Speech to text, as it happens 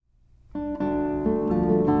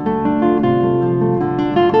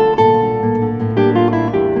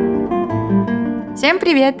Всем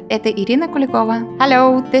привет! Это Ирина Куликова.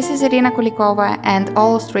 Hello, this is Irina Kulikova and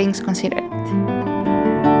All Strings Considered.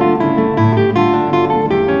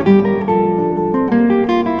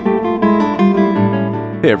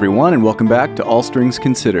 Hey everyone, and welcome back to All Strings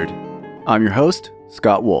Considered. I'm your host,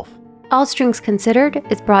 Scott Wolf. All Strings Considered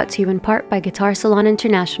is brought to you in part by Guitar Salon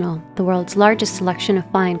International, the world's largest selection of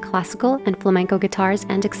fine classical and flamenco guitars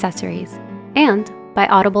and accessories, and by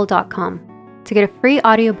Audible.com. To get a free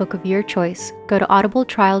audiobook of your choice, go to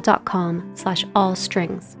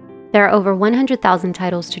audibletrial.com/allstrings. There are over 100,000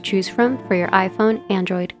 titles to choose from for your iPhone,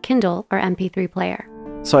 Android, Kindle, or MP3 player.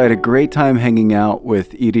 So I had a great time hanging out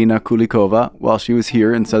with Irina Kulikova while she was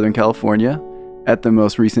here in Southern California at the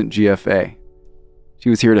most recent GFA.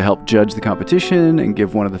 She was here to help judge the competition and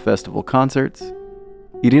give one of the festival concerts.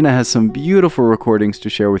 Irina has some beautiful recordings to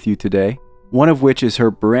share with you today, one of which is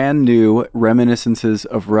her brand new Reminiscences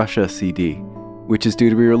of Russia CD, which is due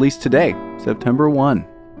to be released today, September 1.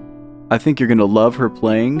 I think you're going to love her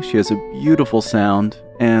playing. She has a beautiful sound,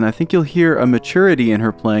 and I think you'll hear a maturity in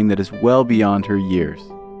her playing that is well beyond her years.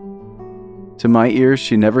 To my ears,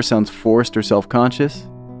 she never sounds forced or self-conscious,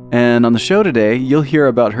 and on the show today, you'll hear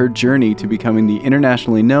about her journey to becoming the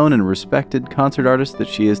internationally known and respected concert artist that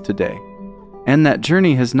she is today. And that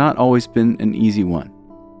journey has not always been an easy one.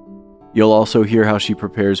 You'll also hear how she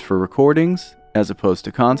prepares for recordings as opposed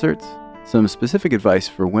to concerts, some specific advice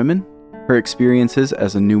for women, her experiences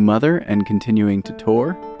as a new mother and continuing to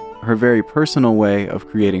tour, her very personal way of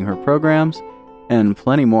creating her programs, and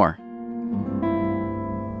plenty more.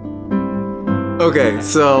 Okay,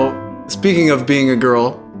 so speaking of being a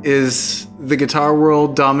girl, is the guitar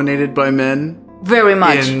world dominated by men? Very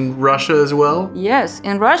much. In Russia as well? Yes,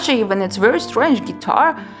 in Russia even it's very strange.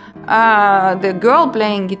 Guitar, the girl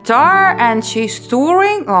playing guitar and she's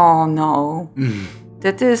touring. Oh no,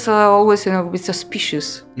 that is always a bit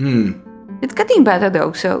suspicious. It's getting better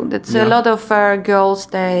though. So that's a lot of girls.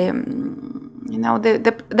 They,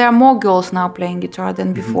 there are more girls now playing guitar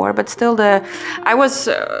than before. But still, I was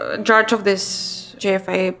judge of this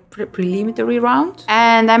GFA preliminary round,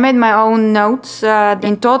 and I made my own notes.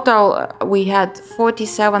 In total, we had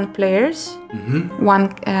 47 players. One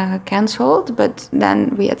cancelled, but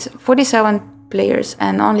then we had 47 players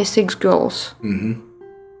and only 6 girls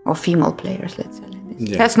or female players. Let's say like this.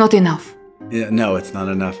 Yeah. That's not enough. Yeah, no, it's not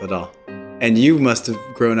enough at all. And you must have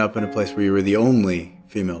grown up in a place where you were the only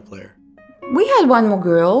female player. We had one more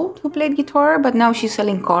girl who played guitar, but now she's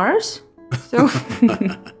selling cars. So.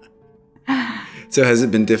 So has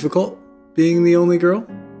it been difficult being the only girl?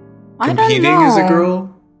 Competing as a girl?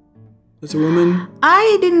 As a woman?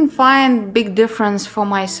 I didn't find big difference for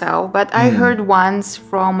myself, but I heard once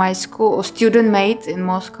from my school student mate in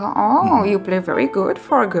Moscow, you play very good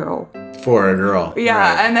for a girl. For a girl. Yeah,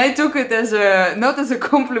 right. And I took it as not as a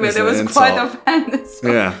compliment, it was insult. quite offended.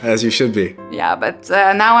 So. Yeah, as you should be. Yeah, but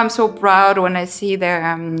now I'm so proud when I see there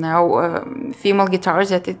female guitarists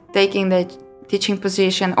that are taking the teaching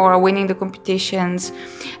position or winning the competitions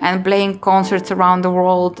and playing concerts around the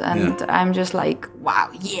world, and I'm just like, wow,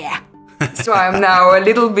 yeah. So I'm now a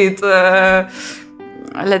little bit,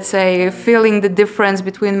 let's say, feeling the difference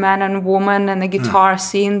between man and woman and the guitar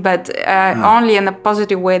scene, but only in a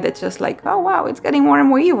positive way. That's just like, oh wow, it's getting more and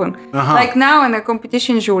more even. Like now in a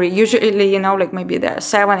competition jury, usually, like maybe there are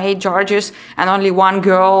 7-8 judges and only one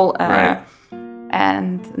girl, right.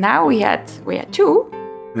 And now we had 2.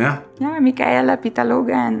 Yeah, Michaela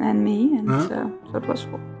Pitaloga and me, and so it was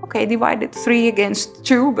divided 3 against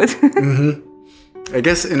 2, but I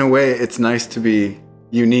guess in a way it's nice to be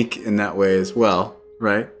unique in that way as well,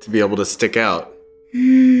 right? To be able to stick out.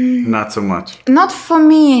 Not so much. Not for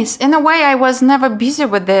me. In a way, I was never busy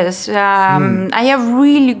with this. I have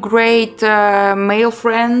really great male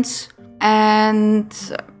friends, and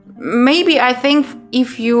maybe I think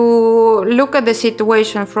if you look at the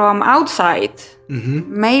situation from outside,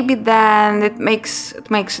 maybe then it makes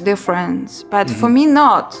a difference. But for me,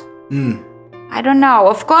 not. I don't know.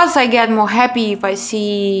 Of course, I get more happy if I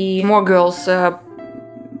see more girls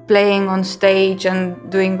playing on stage and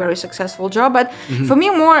doing very successful job. But for me,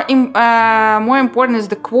 more important is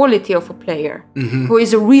the quality of a player who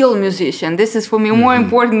is a real musician. This is for me more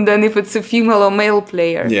important than if it's a female or male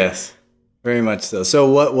player. Yes, very much so. So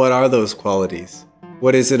what are those qualities?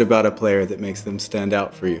 What is it about a player that makes them stand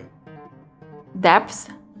out for you? Depth.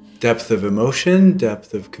 Depth of emotion,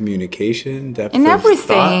 depth of communication, depth in of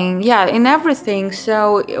everything. thought? Yeah, in everything.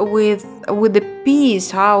 So with the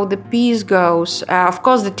piece, how the piece goes, of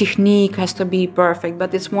course the technique has to be perfect,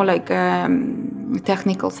 but it's more like a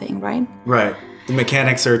technical thing, right? Right. The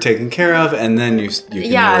mechanics are taken care of, and then you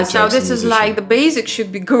can so this is like the basics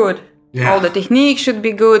should be good. All the technique should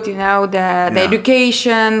be good, the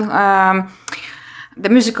education, the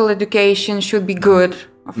musical education should be good,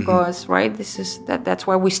 of course, right? That's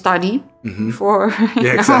why we study for,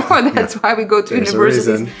 that's why we go to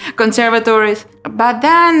universities, conservatories. But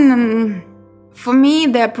then, for me,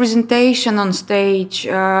 the presentation on stage,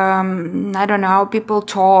 I don't know, how people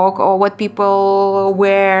talk or what people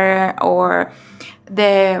wear or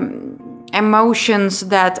the emotions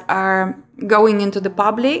that are going into the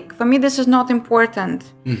public, for me this is not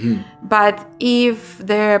important. But if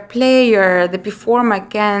the player, the performer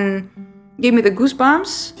can give me the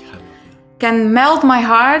goosebumps, can melt my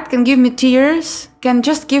heart, can give me tears, can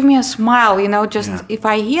just give me a smile, if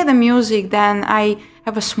I hear the music, then I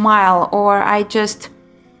have a smile, or I'm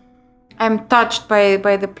touched by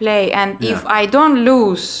the play. And if I don't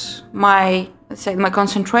lose my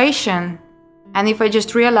concentration, and if I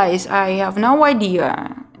just realize I have no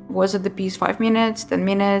idea, was it the piece 5 minutes, 10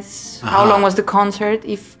 minutes, how long was the concert,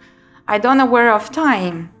 if I don't aware of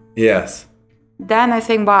time, then I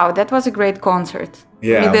think, wow, that was a great concert.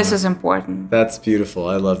 Yeah, this is important. That's beautiful.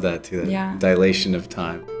 I love that too, that dilation of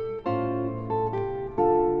time.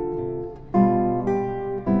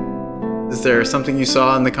 Is there something you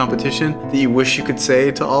saw in the competition that you wish you could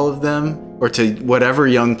say to all of them, or to whatever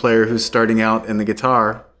young player who's starting out in the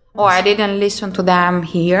guitar? Oh, I didn't listen to them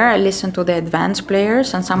here. I listened to the advanced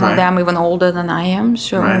players, and some of them even older than I am.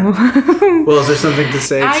 So, well, is there something to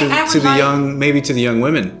say to the young, maybe to the young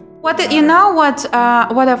women? What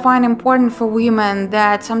I find important for women,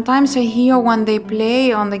 that sometimes I hear when they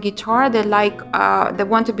play on the guitar, they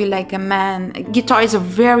want to be like a man. Guitar is a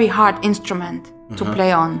very hard instrument to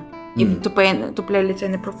play on. To play, let's say,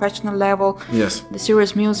 in a professional level, the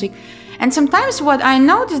serious music. And sometimes what I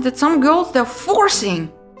notice that some girls, they're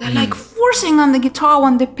forcing on the guitar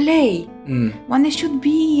when they play, when they should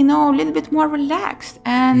be, a little bit more relaxed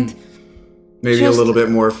and maybe a little bit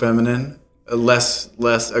more feminine, less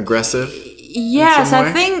aggressive. Yes,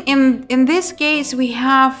 I think in this case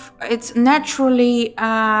it's naturally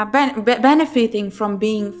benefiting from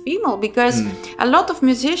being female, because a lot of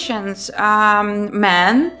musicians,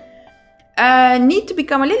 men, need to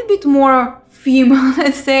become a little bit more female,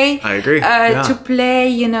 let's say. I agree. To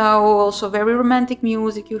play, also very romantic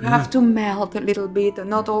music. You have to melt a little bit and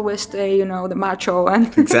not always stay, the macho. And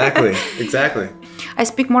Exactly. I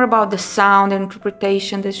speak more about the sound and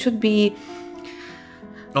interpretation. There should be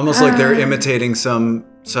almost like they're imitating some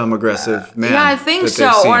aggressive man. Yeah, I think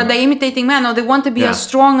so. Or they're imitating men, or they want to be as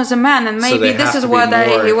strong as a man, and maybe this is what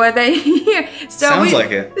I hear. So sounds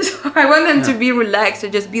like it. So I want them to be relaxed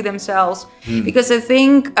and just be themselves, because I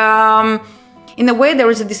think in a way there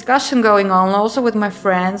is a discussion going on also with my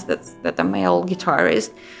friends that are male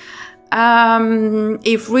guitarists.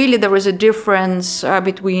 If really there is a difference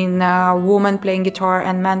between women playing guitar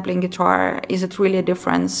and men playing guitar, is it really a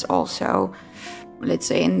difference also? Let's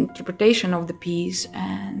say, interpretation of the piece,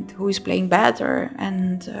 and who is playing better,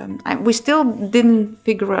 and we still didn't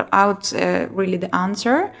figure out really the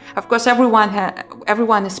answer. Of course,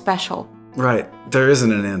 everyone is special. Right, there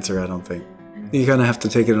isn't an answer. I don't think you kind of have to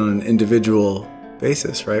take it on an individual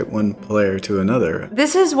basis, right? One player to another.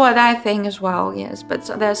 This is what I think as well. Yes, but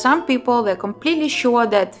there are some people that are completely sure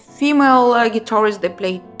that female guitarists, they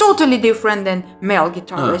play totally different than male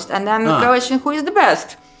guitarists, and then the question, who is the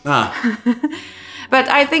best? But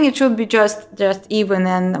I think it should be just even,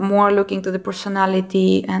 and more looking to the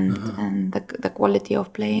personality and the quality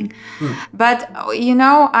of playing. But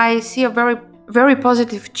I see a very, very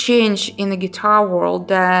positive change in the guitar world,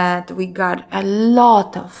 that we got a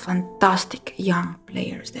lot of fantastic young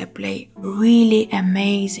players that play really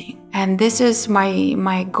amazing. And this is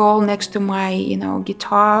my goal next to my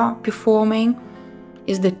guitar performing,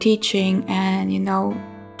 is the teaching, and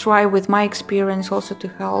try with my experience also to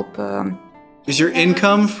help. Is your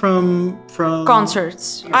income from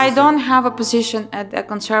concerts? I don't have a position at a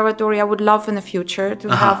conservatory. I would love in the future to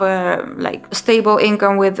have a stable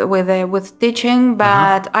income with teaching,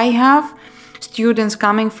 but I have students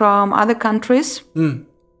coming from other countries.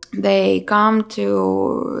 They come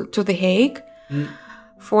to The Hague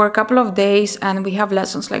for a couple of days, and we have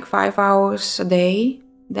lessons 5 hours a day.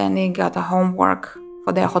 Then they got a homework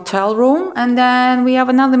for their hotel room, and then we have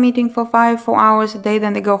another meeting for 4 hours a day.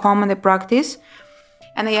 Then they go home and they practice.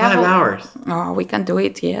 And they 5 hours. Oh, we can do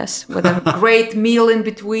it, yes, with a great meal in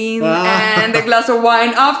between and a glass of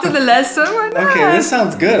wine after the lesson. Okay, this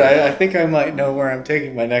sounds good. I think I might know where I'm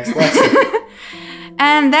taking my next lesson.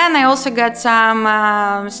 And then I also got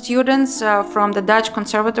some students from the Dutch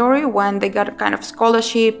Conservatory, when they got a kind of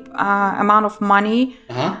scholarship amount of money,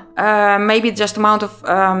 maybe just amount of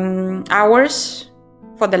hours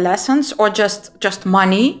for the lessons, or just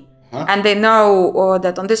money. And they know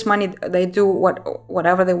that on this money they do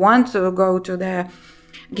whatever they want, to go to the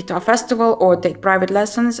guitar festival or take private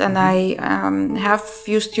lessons. And I have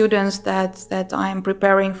few students that I'm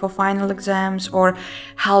preparing for final exams or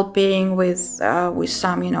helping with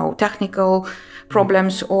some technical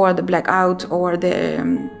problems or the blackout or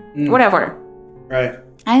the whatever. Right.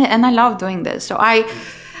 And I love doing this. So I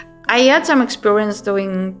had some experience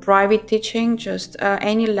doing private teaching, just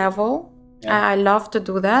any level. I love to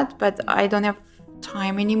do that, but I don't have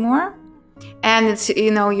time anymore. And it's,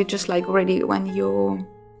 you just like ready when you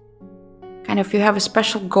you have a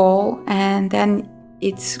special goal, and then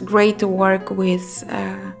it's great to work with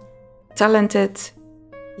talented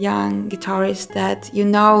young guitarists that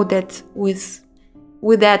that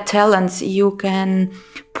with their talents you can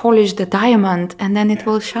polish the diamond and then it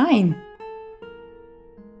will shine.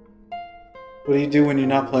 What do you do when you're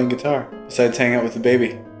not playing guitar besides hang out with the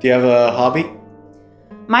baby? Do you have a hobby?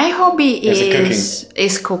 My hobby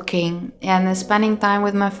is cooking and spending time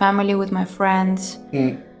with my family, with my friends.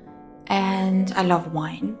 And I love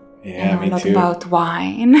wine. Yeah, me a lot too. about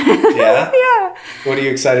wine. Yeah? Yeah. What are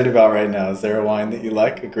you excited about right now? Is there a wine that you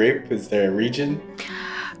like? A grape? Is there a region?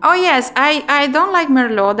 Oh yes, I don't like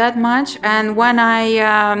Merlot that much, and when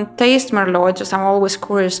I taste Merlot, I'm always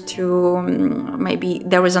curious to maybe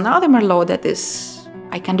there is another Merlot that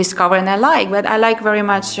I can discover and I like. But I like very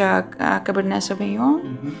much Cabernet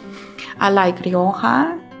Sauvignon. I like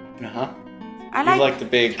Rioja. I like the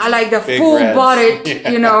big. I like the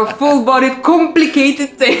full-bodied, full-bodied,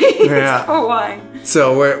 complicated taste of wine.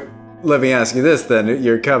 So let me ask you this then: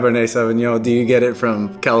 your Cabernet Sauvignon, do you get it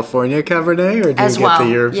from California Cabernet, or do you get the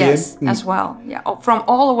European? Yes, as well. Yeah, from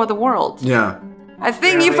all over the world. Yeah. I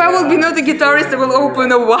think if I will be not a guitarist, I will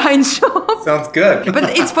open a wine shop. Sounds good.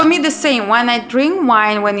 But it's for me the same. When I drink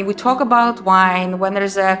wine, when we talk about wine, when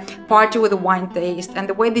there's a party with a wine taste, and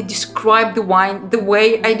the way they describe the wine, the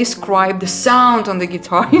way I describe the sound on the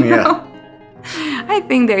guitar, you know? I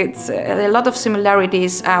think there's a lot of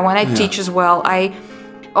similarities. When I teach as well, I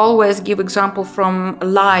always give example from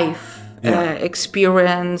life.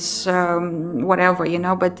 Experience, whatever,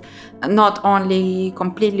 but not only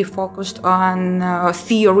completely focused on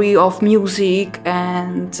theory of music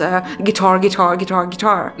and guitar.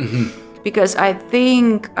 Because I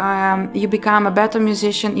think you become a better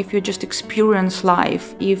musician if you just experience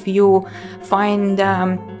life, if you find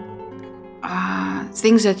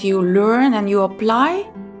things that you learn and you apply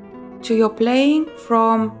to your playing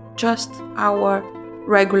from just our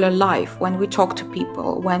regular life, when we talk to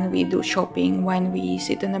people, when we do shopping, when we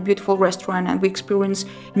sit in a beautiful restaurant and we experience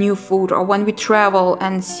new food, or when we travel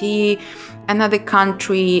and see another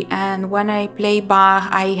country. And when I play Bach,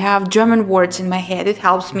 I have German words in my head. It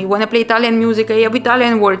helps me. When I play Italian music, I have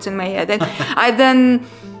Italian words in my head. And I then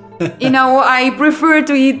I prefer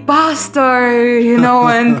to eat pasta,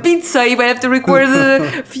 and pizza if I have to record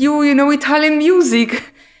a few, Italian music.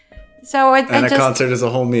 So a concert is a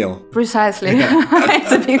whole meal. Precisely.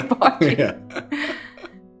 It's a big party. Yeah.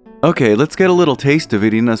 Okay, let's get a little taste of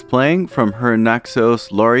Irina's playing from her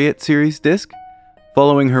Naxos Laureate Series disc,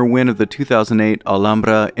 following her win of the 2008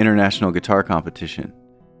 Alhambra International Guitar Competition.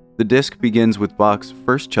 The disc begins with Bach's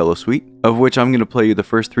first cello suite, of which I'm going to play you the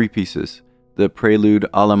first three pieces, the Prelude,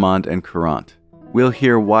 Allemande, and Courante. We'll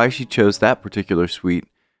hear why she chose that particular suite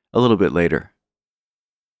a little bit later.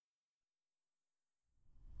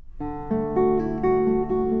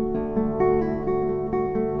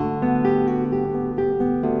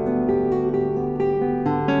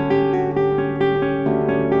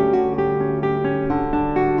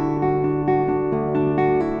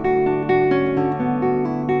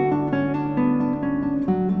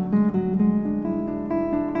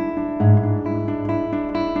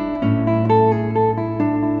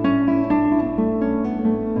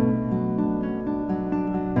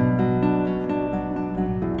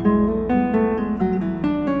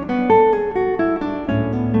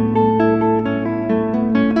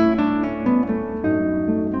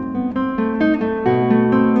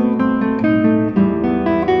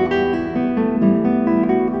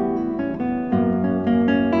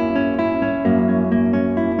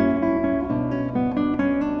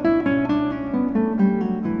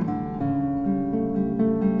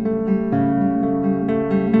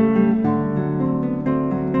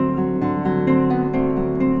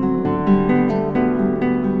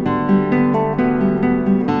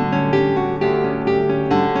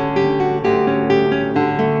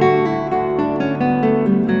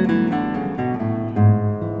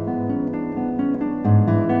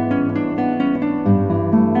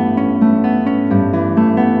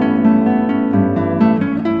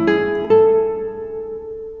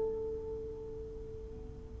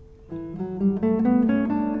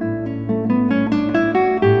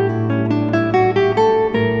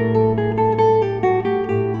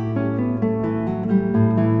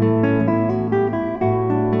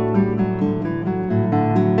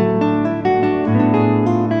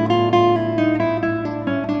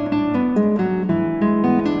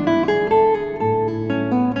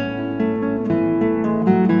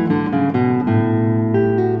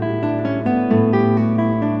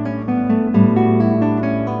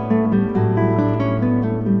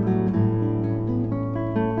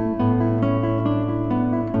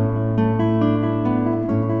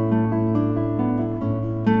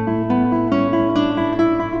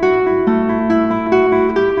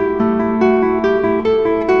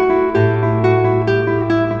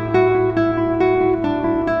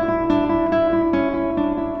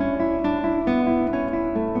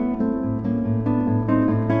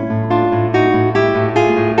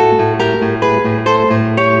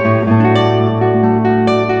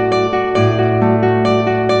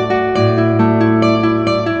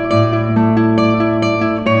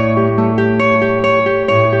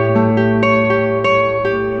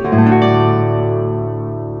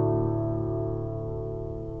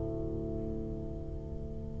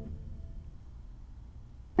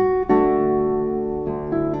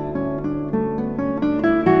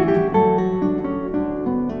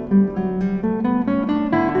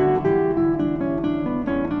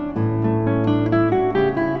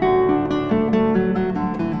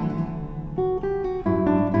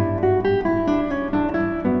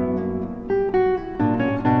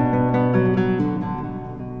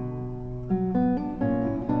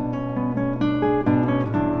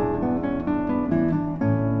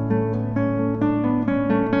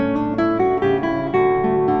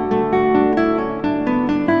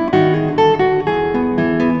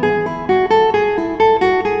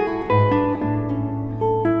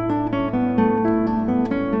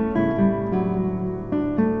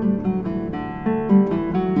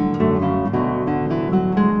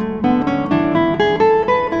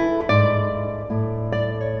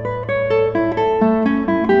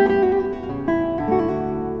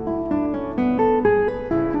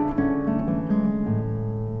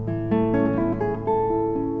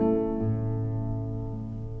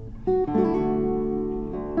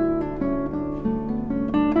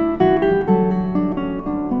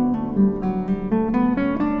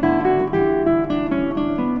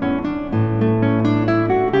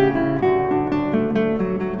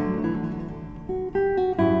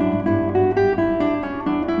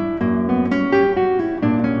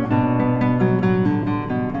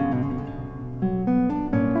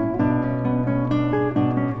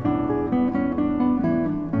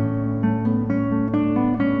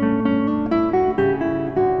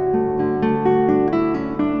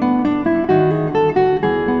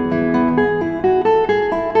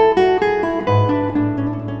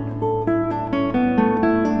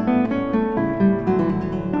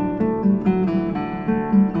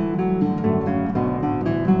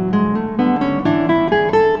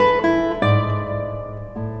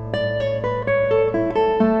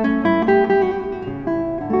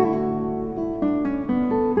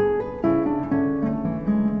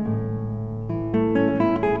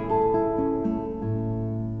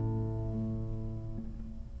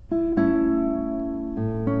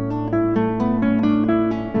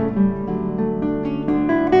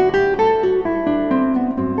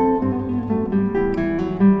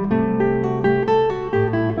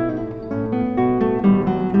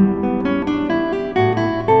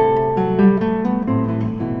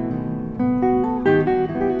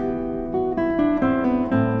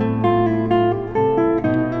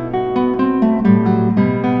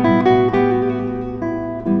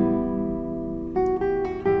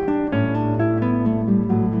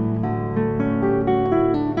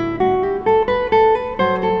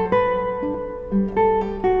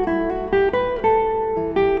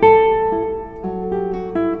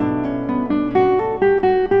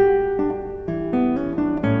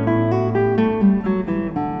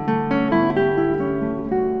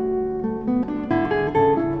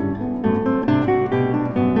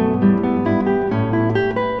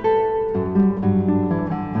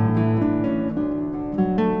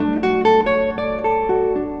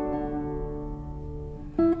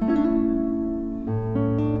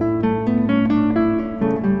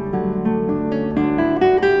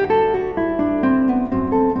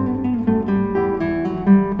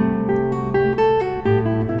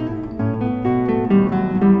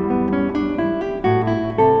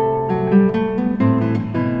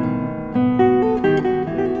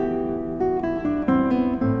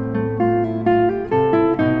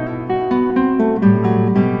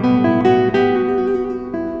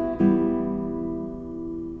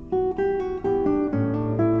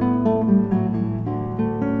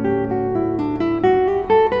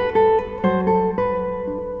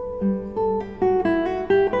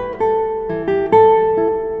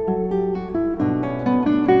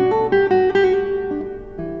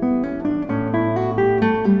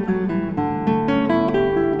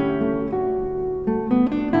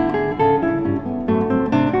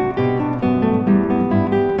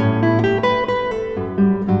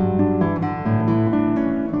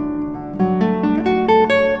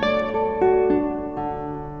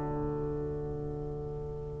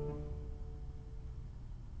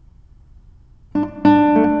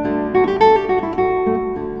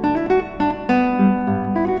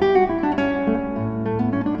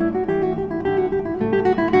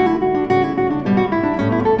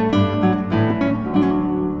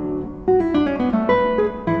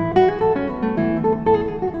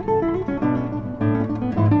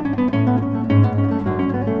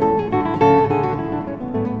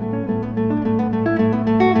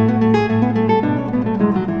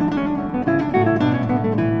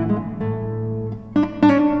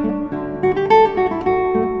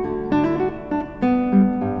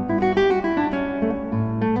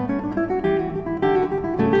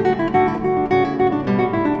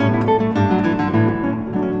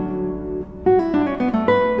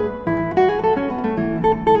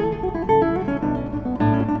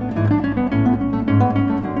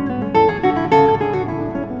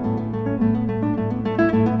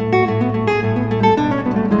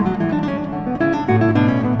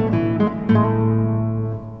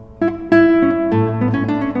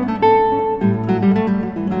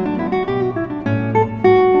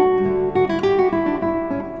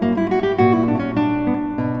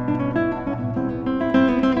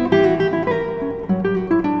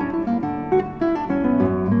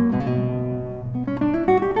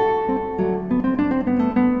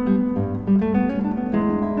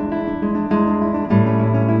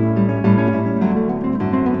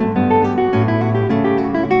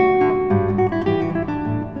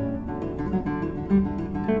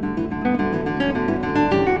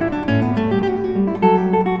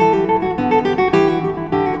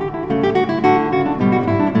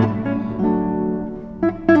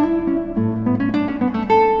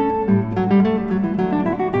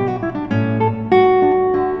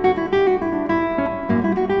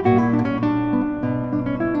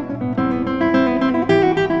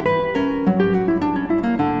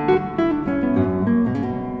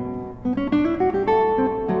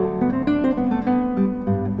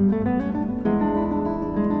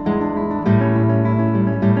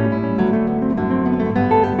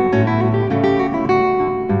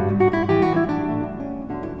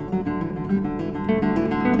 What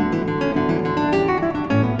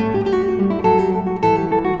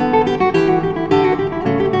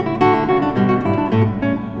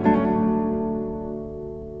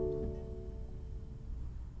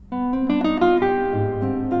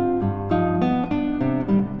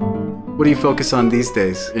do you focus on these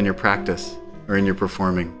days in your practice or in your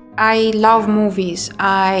performing? I love movies.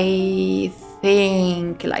 I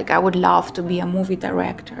think like I would love to be a movie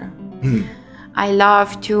director. I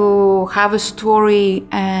love to have a story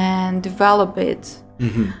and develop it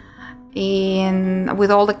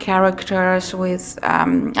with all the characters.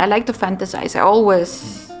 I like to fantasize. I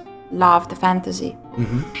always loved the fantasy,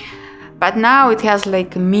 but now it has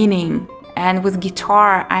like a meaning. And with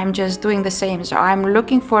guitar, I'm just doing the same. So I'm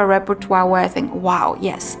looking for a repertoire where I think, wow,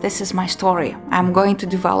 yes, this is my story. I'm going to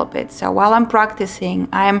develop it. So while I'm practicing,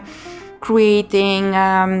 I'm creating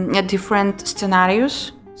different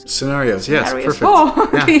scenarios. Scenarios, yes, perfect. Oh,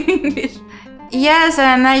 yeah. English. Yes,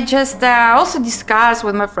 and I just also discuss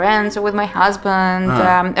with my friends or with my husband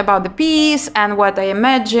about the piece and what I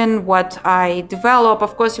imagine, what I develop.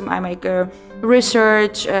 Of course, I make a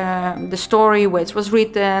research, the story, where it was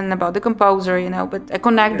written, about the composer, but I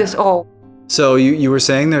connect this all. So you were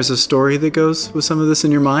saying there's a story that goes with some of this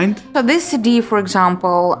in your mind? So this CD, for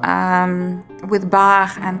example, with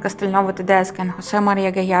Bach and Castelnuovo Tedesco and Jose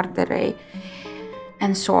Maria Gallard de Rey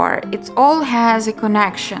and Soar, it all has a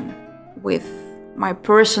connection with my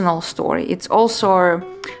personal story. It's also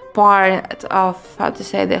part of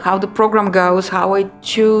how the program goes, how I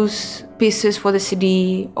choose pieces for the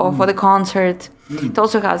CD or for the concert. It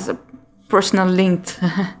also has a personal link.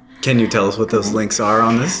 Can you tell us what those links are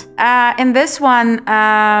on this? In this one,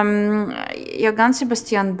 Johann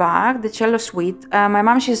Sebastian Bach, the cello suite. My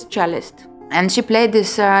mom, she's a cellist, and she played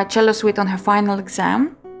this cello suite on her final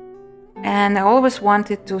exam. And I always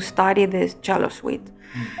wanted to study this cello suite.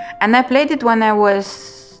 And I played it when I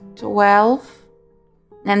was 12.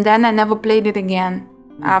 And then I never played it again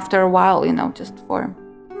after a while, just for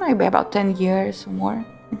maybe about 10 years or more.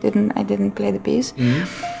 I didn't play the piece.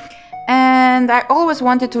 And I always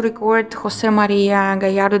wanted to record Jose Maria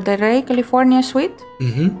Gallardo de Rey, California Suite.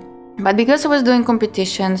 But because I was doing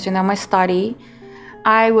competitions, my study,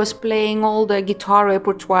 I was playing all the guitar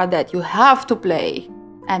repertoire that you have to play.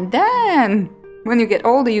 And then, when you get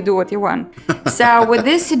older, you do what you want. So with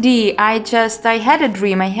this CD, I had a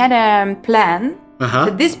dream, I had a plan.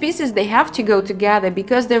 That these pieces, they have to go together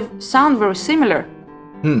because they sound very similar.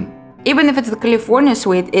 Even if it's the California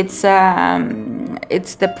Suite, it's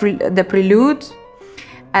the prelude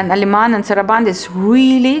and Aleman and Sarabande is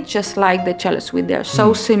really just like the cello suite. They're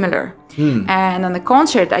so similar. And on the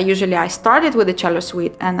concert, I started with the cello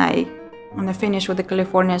suite and I finished with the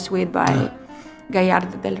California Suite by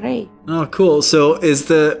Gallardo del Rey. Oh, cool. So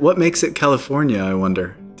what makes it California, I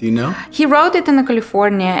wonder? Do you know? He wrote it in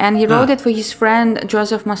California, and he wrote it for his friend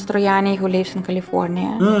Joseph Mastroianni, who lives in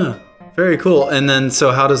California. Very cool. And then,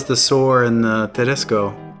 so how does the Soar and the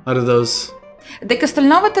Tedesco, how do those... The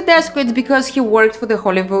Castelnuovo Tedesco, it's because he worked for the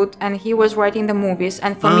Hollywood, and he was writing the movies.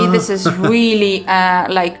 And for me, this is really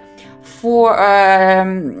like four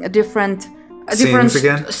different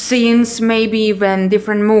scenes, maybe even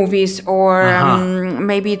different movies, or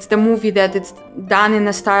maybe it's the movie that it's done in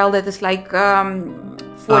a style that is like...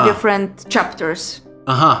 four different chapters.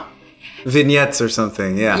 Vignettes or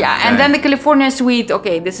something, yeah. Yeah, and then the California Suite.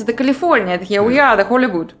 Okay, this is the California. Here we are, the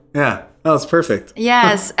Hollywood. Yeah, oh, it's perfect.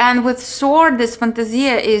 Yes, and with Soar, this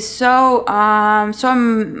Fantasia is so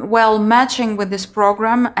well matching with this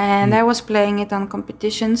program, and I was playing it on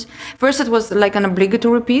competitions. First, it was like an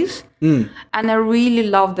obligatory piece, and I really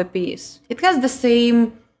loved the piece. It has the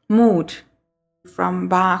same mood from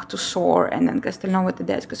Bach to Soar, and then Castelnuovo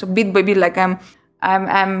Tedesco. So bit by bit, like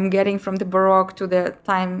I'm getting from the Baroque to the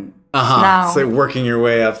time now. So working your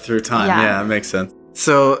way up through time. Yeah, that makes sense.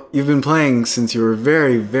 So you've been playing since you were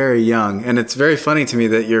very, very young. And it's very funny to me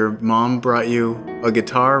that your mom brought you a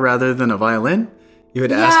guitar rather than a violin. You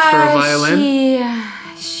had asked for a violin?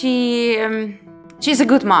 She's a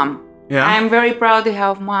good mom. Yeah. I'm very proud to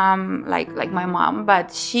have mom like my mom,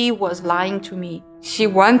 but she was lying to me. She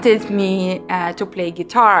wanted me to play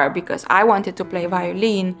guitar because I wanted to play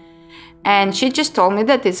violin. And she just told me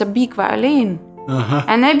that it's a big violin.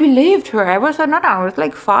 And I believed her. I was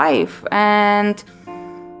like 5. And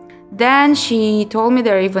then she told me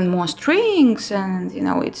there are even more strings, and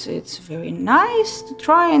it's very nice to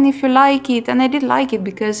try, and if you like it. And I did like it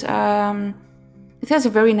because it has a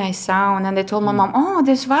very nice sound. And I told my mom, oh,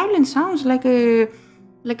 this violin sounds like a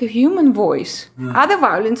human voice. Other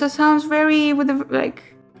violins sounds very with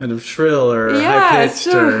kind of shrill or high pitched.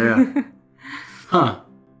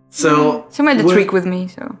 So She made a trick with me.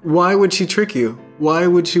 So why would she trick you? Why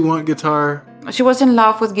would she want guitar? she was in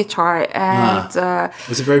love with guitar, and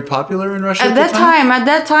Was it very popular in Russia at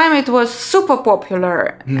that time it was super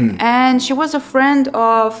popular. And she was a friend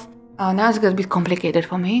of. Oh, now it's gonna be complicated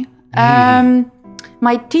for me.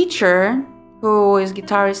 My teacher, who is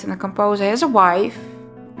guitarist and a composer, has a wife.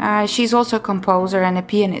 She's also a composer and a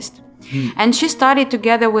pianist. And she studied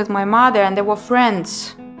together with my mother, and they were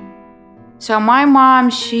friends. So my mom,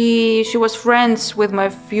 she was friends with my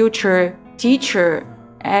future teacher.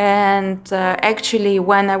 And actually,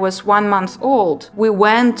 when I was 1 month old, we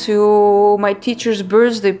went to my teacher's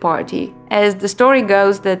birthday party. As the story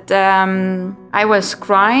goes, that I was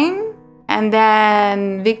crying. And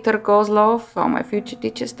then Viktor Kozlov, my future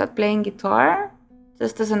teacher, started playing guitar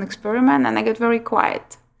just as an experiment, and I got very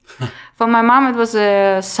quiet. For my mom, it was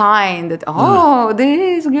a sign that,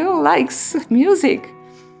 this girl likes music.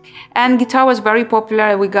 And guitar was very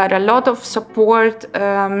popular. We got a lot of support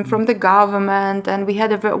from the government, and we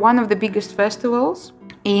had one of the biggest festivals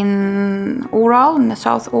in Ural, in the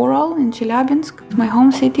South Ural, in Chelyabinsk, my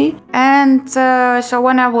home city. And so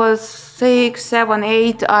when I was 6, 7,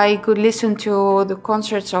 8, I could listen to the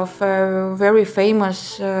concerts of a very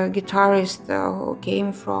famous guitarist who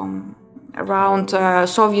came from around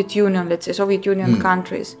Soviet Union, let's say Soviet Union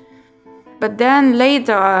countries. But then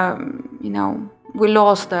later, we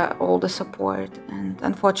lost all the support, and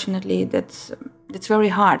unfortunately, that's very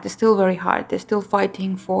hard. It's still very hard. They're still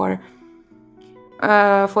fighting for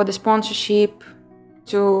the sponsorship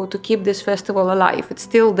to keep this festival alive. It's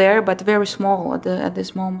still there, but very small at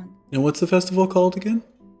this moment. And what's the festival called again?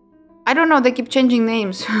 I don't know. They keep changing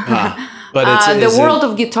names. But it's the World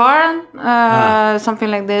of Guitar, something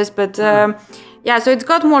like this. But so it's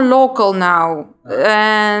got more local now,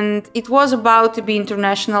 and it was about to be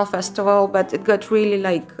international festival, but it got really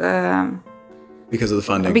because of the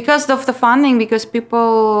funding. Because of the funding, because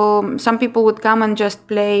some people would come and just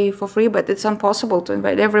play for free, but it's impossible to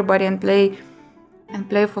invite everybody and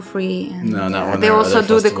play for free. And they also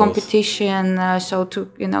do the competition, so to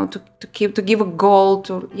give a goal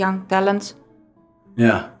to young talents.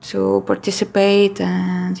 Yeah. To participate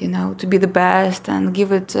and to be the best and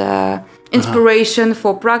give it inspiration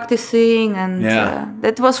for practicing, and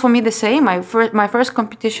that was for me the same. My first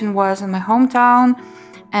competition was in my hometown.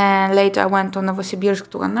 And later I went to Novosibirsk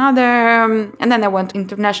to another, and then I went to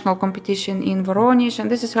international competition in Voronezh, and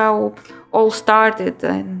this is how all started.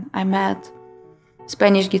 And I met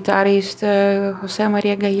Spanish guitarist Jose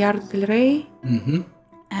Maria Gallardo del Rey,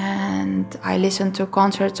 and I listened to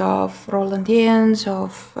concerts of Roland Jens,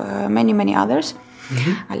 of many, many others,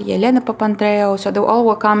 Elena Papandreou. So they all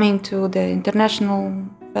were coming to the international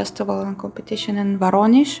festival and competition in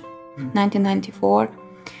Voronezh, 1994.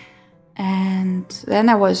 And then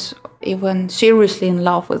I was even seriously in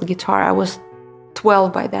love with guitar. I was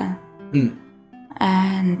 12 by then.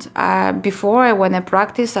 And before, when I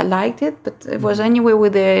practiced, I liked it. But it was anyway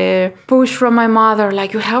with a push from my mother,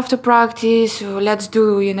 like, you have to practice. Let's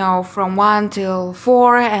do, from 1 till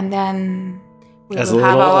 4. And then we will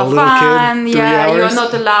have our fun. Kid, 3 hours. You're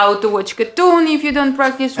not allowed to watch cartoon if you don't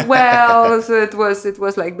practice well. So it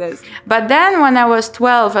was like this. But then when I was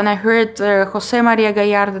 12 and I heard Jose Maria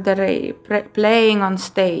Gallardo del Rey playing on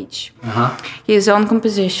stage his own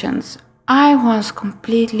compositions, I was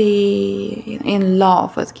completely in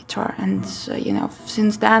love with guitar. And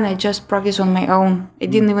since then I just practice on my own. I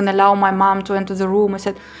didn't even allow my mom to enter the room. I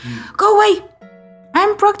said, "Go away.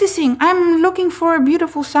 I'm practicing. I'm looking for a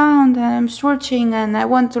beautiful sound, and I'm searching, and I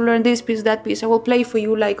want to learn this piece, that piece. I will play for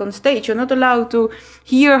you like on stage. You're not allowed to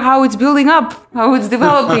hear how it's building up, how it's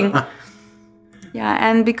developing."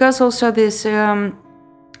 And because also this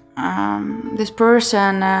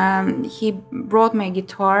person, he brought me a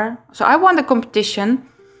guitar. So I won the competition,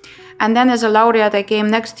 and then as a laureate, I came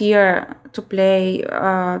next year to play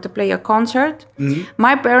a concert.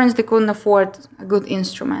 My parents, they couldn't afford a good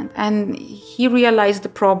instrument, and he realized the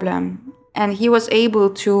problem, and he was able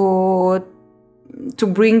to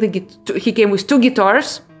bring he came with 2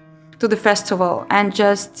 guitars to the festival and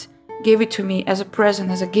just gave it to me as a present,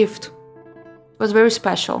 as a gift. It was very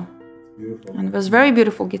special. Beautiful. And it was very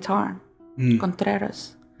beautiful guitar,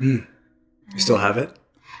 Contreras. You still have it?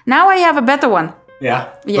 Now I have a better one. Yeah,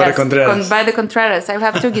 yes, by the Contreras. I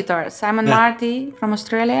have 2 guitars. Simon Marty from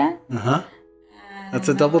Australia. That's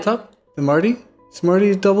a double top? The Marty? Is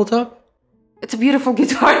Marty double top? It's a beautiful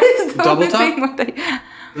guitar. Double top?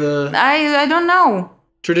 I don't know.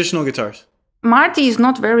 Traditional guitars. Marty is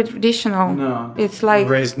not very traditional. No. It's like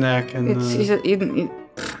raised neck and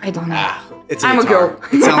I don't know. I'm a girl.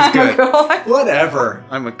 It sounds good. Whatever.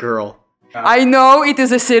 I'm a girl. I know it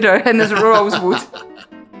is a cedar and it's a rosewood.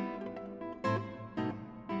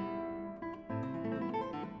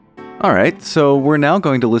 All right, so we're now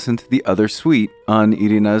going to listen to the other suite on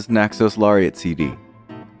Irina's Naxos Laureate CD,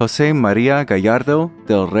 Jose Maria Gallardo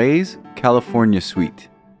del Rey's California Suite.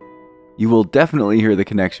 You will definitely hear the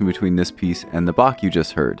connection between this piece and the Bach you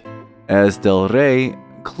just heard, as Del Rey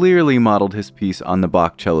clearly modeled his piece on the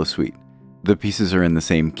Bach cello suite. The pieces are in the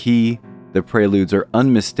same key, the preludes are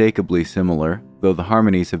unmistakably similar, though the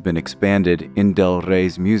harmonies have been expanded in Del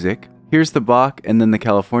Rey's music. Here's the Bach and then the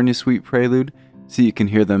California Suite prelude, so you can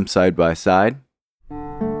hear them side by side.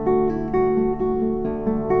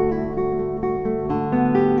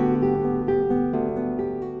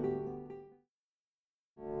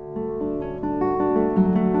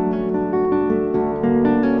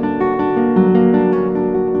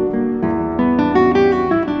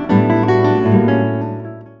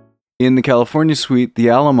 In the California Suite, the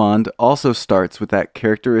Allemande also starts with that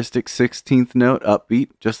characteristic 16th note upbeat,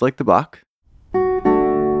 just like the Bach.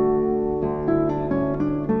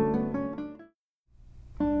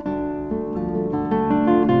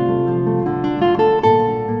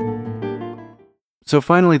 So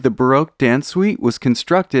finally, the Baroque Dance Suite was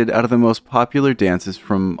constructed out of the most popular dances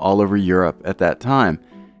from all over Europe at that time.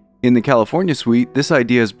 In the California Suite, this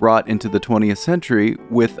idea is brought into the 20th century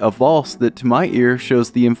with a valse that, to my ear, shows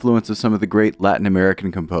the influence of some of the great Latin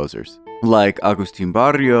American composers, like Agustín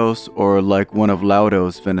Barrios or like one of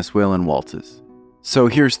Lauro's Venezuelan waltzes. So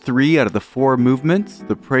here's 3 out of the 4 movements,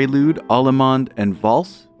 the Prelude, Allemande, and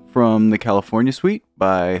Valse from the California Suite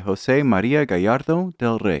by Jose Maria Gallardo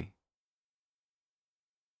del Rey.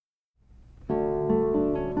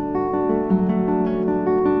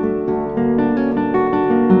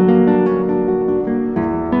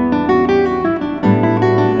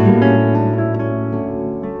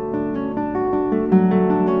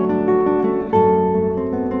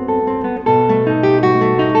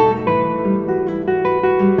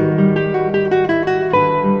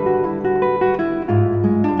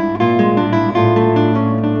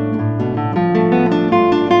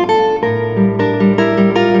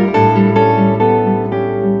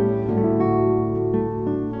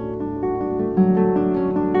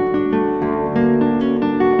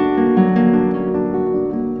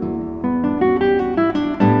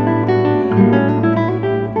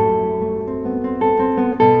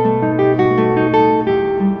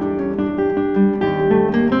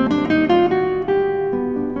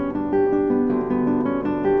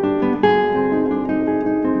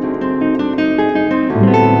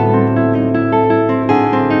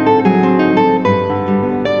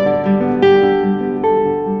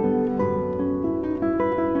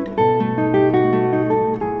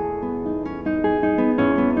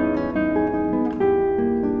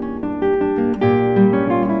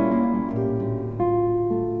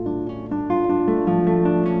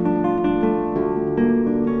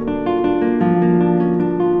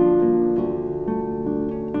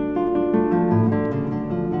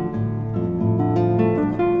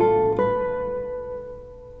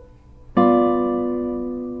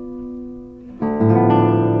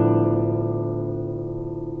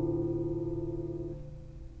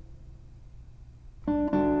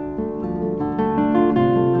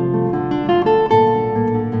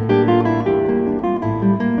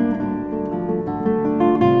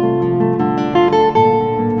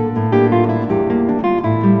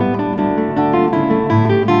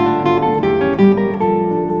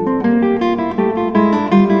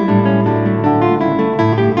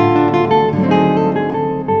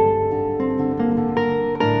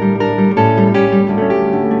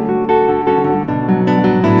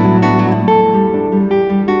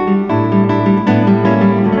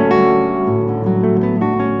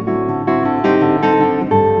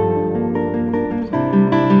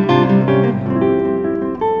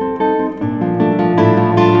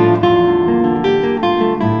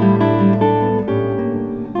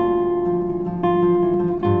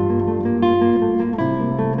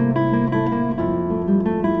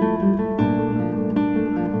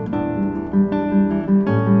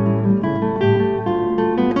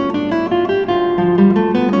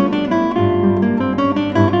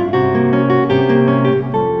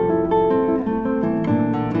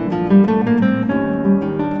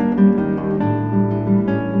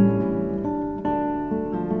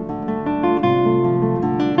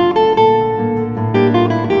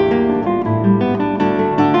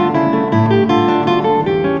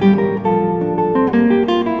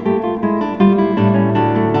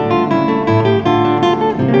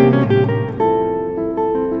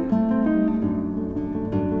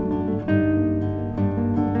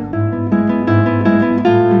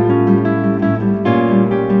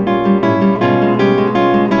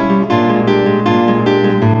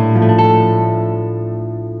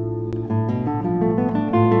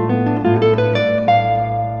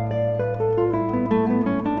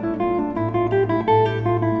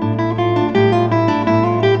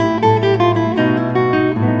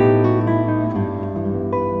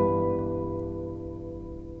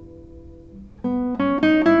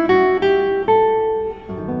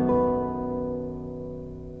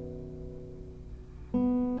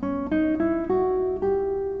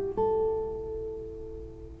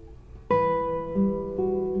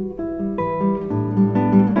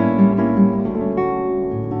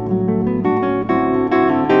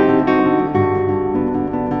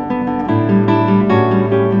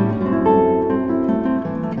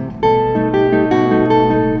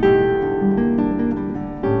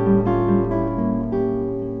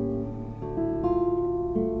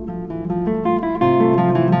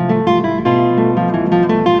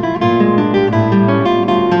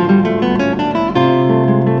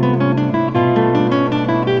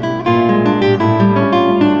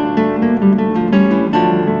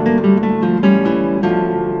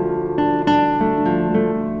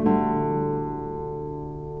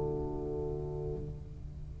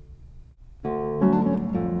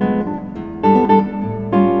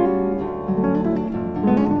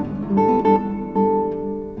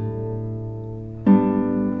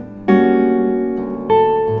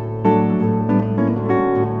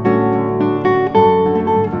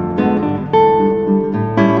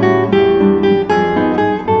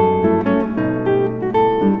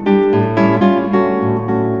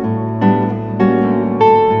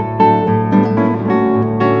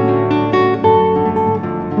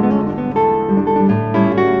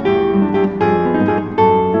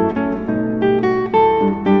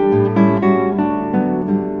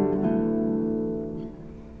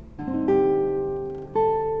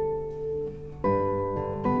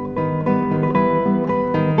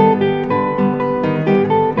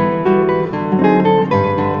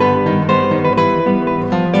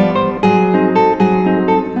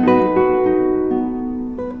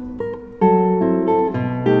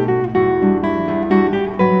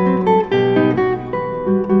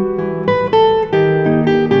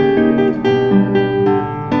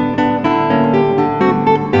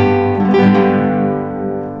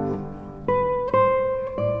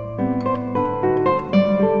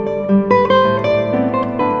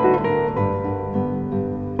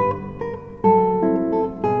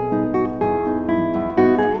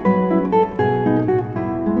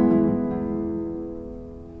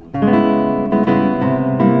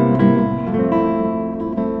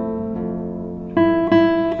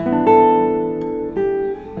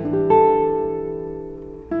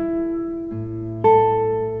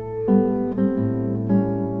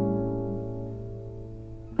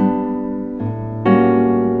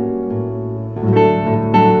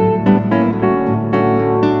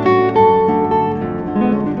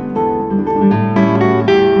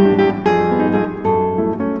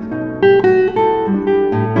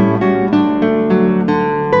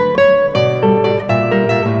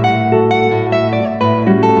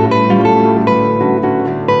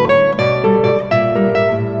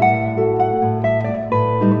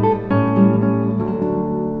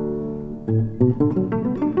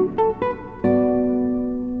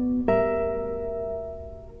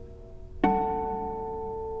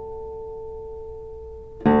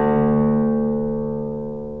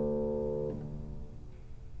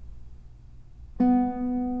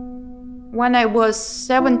 when I was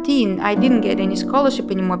 17, I didn't get any scholarship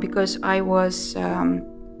anymore because I was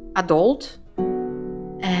adult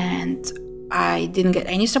and I didn't get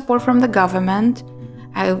any support from the government.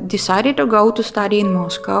 I decided to go to study in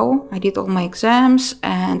Moscow. I did all my exams,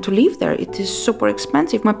 and to live there, it is super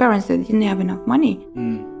expensive. My parents, they didn't have enough money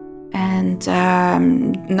and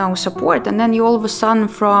no support. And then you all of a sudden,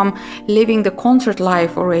 from living the concert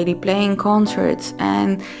life already, playing concerts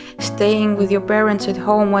and staying with your parents at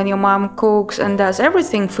home when your mom cooks and does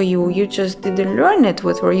everything for you, you just didn't learn it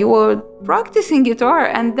with her. You were practicing guitar,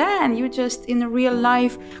 and then you just in real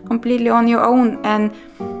life completely on your own and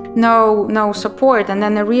no support. And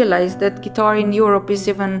then I realized that guitar in Europe is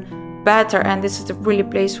even better, and this is the really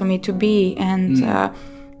place for me to be. And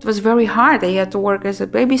it was very hard. I had to work as a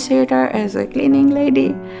babysitter, as a cleaning lady,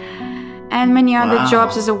 and many other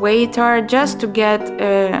jobs as a waiter, just to get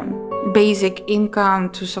basic income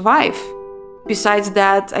to survive. Besides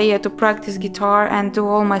that, I had to practice guitar and do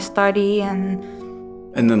all my study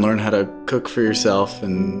and then learn how to cook for yourself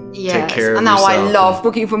and take care of and now yourself. I love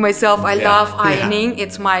cooking for myself. I love ironing.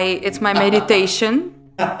 It's my meditation.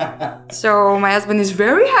 So my husband is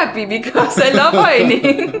very happy because I love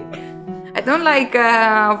ironing. I don't like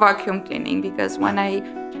vacuum cleaning because when I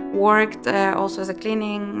worked also as a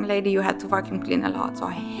cleaning lady, you had to vacuum clean a lot. So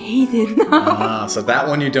I hate it now. So that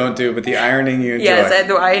one you don't do, but the ironing you enjoy. Yes, I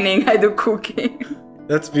do ironing. I do cooking.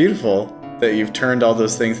 That's beautiful that you've turned all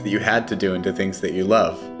those things that you had to do into things that you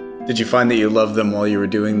love. Did you find that you loved them while you were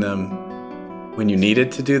doing them when you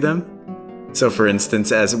needed to do them? So for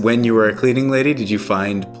instance, as when you were a cleaning lady, did you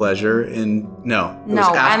find pleasure in... No,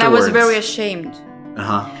 and I was very ashamed.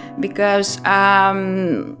 Because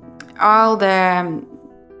all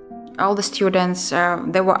the students,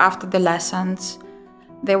 they were after the lessons,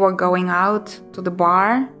 they were going out to the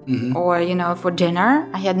bar or, for dinner.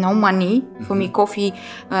 I had no money. For me, coffee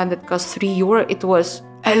that cost €3, it was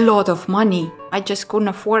a lot of money. I just couldn't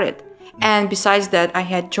afford it. And besides that, I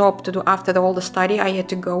had job to do after all the study. I had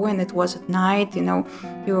to go, and it was at night,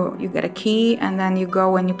 you get a key, and then you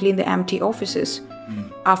go and you clean the empty offices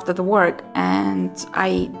after the work. And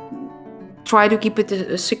I try to keep it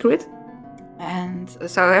a secret. And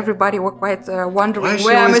so everybody were quite wondering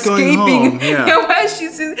where I'm escaping. Why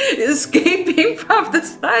she's escaping from the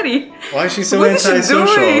study. Why is she so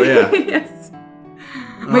antisocial? Yes.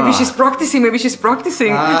 Maybe she's practicing.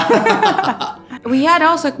 We had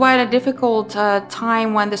also quite a difficult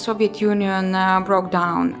time when the Soviet Union broke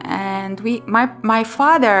down. And my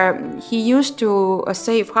father, he used to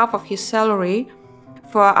save half of his salary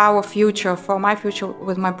for our future, for my future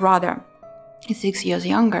with my brother. He's 6 years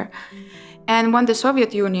younger. And when the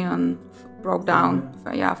Soviet Union fell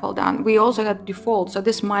down, we also had default. So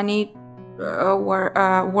this money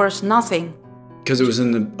were worth nothing. Because it was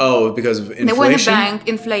because of inflation? They were in the bank,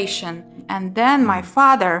 inflation. And then my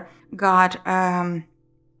father got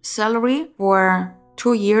salary for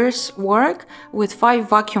 2 years work with 5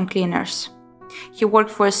 vacuum cleaners. He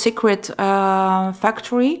worked for a secret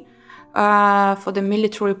factory for the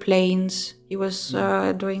military planes. He was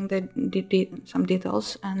doing some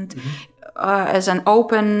details, and as an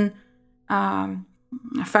open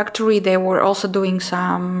factory, they were also doing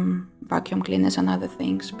some vacuum cleaners and other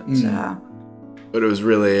things. But it was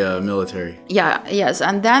really military. Yes,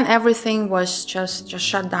 and then everything was just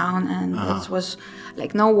shut down, and it was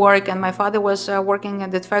like no work. And my father was working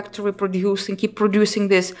at that factory, keep producing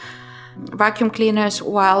these vacuum cleaners,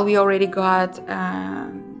 while we already got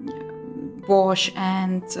Bosch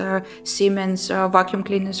and Siemens vacuum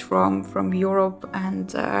cleaners from Europe.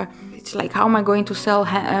 And it's like, how am I going to sell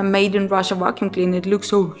made in Russia vacuum cleaner? It looks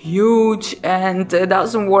so huge and it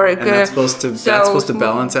doesn't work. And that's supposed to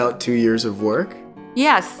balance out 2 years of work?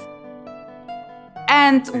 Yes.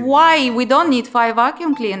 And why we don't need 5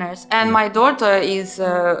 vacuum cleaners? And my daughter is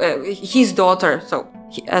his daughter. So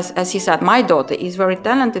as he said, my daughter is very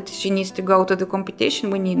talented. She needs to go to the competition.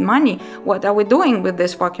 We need money. What are we doing with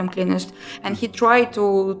these vacuum cleaners? And he tried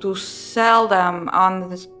to sell them on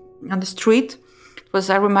the street.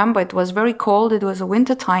 I remember it was very cold. It was a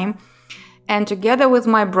winter time. And together with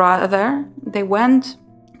my brother, they went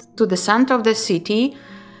to the center of the city.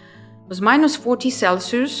 It was minus 40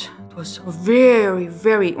 Celsius. It was very,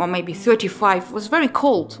 very, or maybe 35. It was very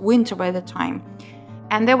cold, winter by the time.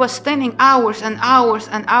 And they were standing hours and hours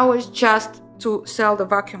and hours just to sell the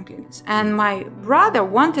vacuum cleaners. And my brother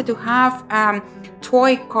wanted to have a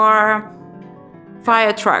toy car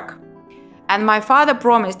fire truck. And my father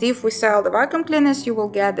promised, if we sell the vacuum cleaners, you will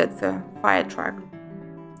get the fire truck.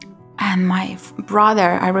 And my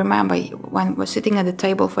brother, I remember when we were sitting at the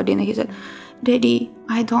table for dinner, he said, "Daddy,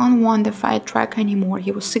 I don't want the fire truck anymore."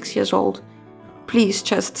 He was 6 years old. "Please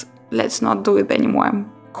just let's not do it anymore.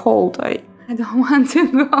 I'm cold. I don't want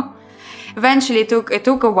to go. Eventually, it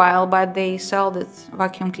took a while, but they sold it,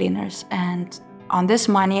 vacuum cleaners. And on this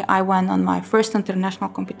money, I went on my first international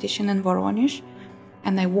competition in Voronezh,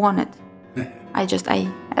 and I won it. I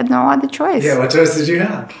had no other choice. Yeah, what choice did you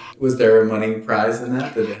have? Was there a money prize in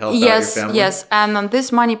that? Did it help out your family? Yes. And on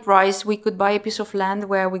this money prize, we could buy a piece of land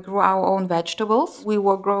where we grew our own vegetables. We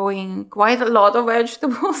were growing quite a lot of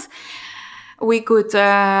vegetables. We could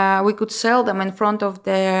sell them in front of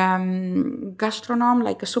the gastronome,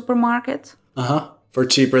 like a supermarket. For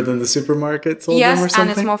cheaper than the supermarket sold them or something? Yes, and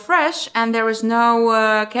it's more fresh, and there is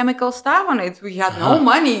no chemical stuff on it. We had no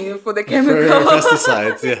money for the chemical. For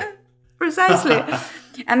pesticides, yeah. Precisely.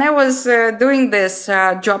 And I was doing this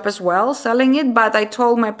job as well, selling it, but I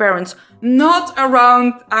told my parents, not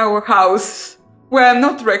around our house, where I'm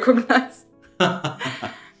not recognized.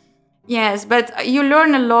 Yes, but you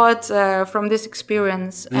learn a lot from this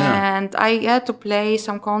experience. Yeah. And I had to play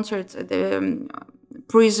some concerts at the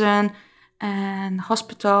prison and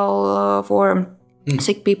hospital for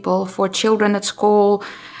sick people, for children at school.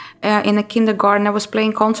 In a kindergarten, I was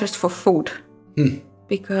playing concerts for food.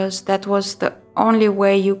 Because that was the only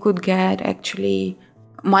way you could get actually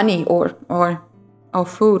money or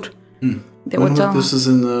food. This is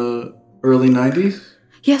in the early 90s?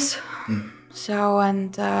 Yes. So,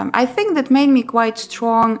 and I think that made me quite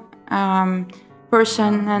strong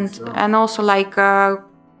person and also like a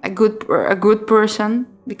good person,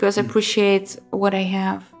 because I appreciate what I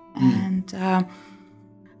have. And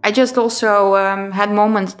I just also had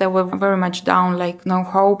moments that were very much down, like no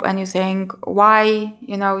hope, and you think, why,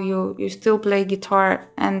 you still play guitar,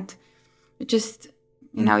 and just,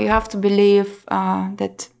 you have to believe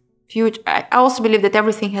that future. I also believe that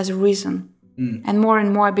everything has a reason, and more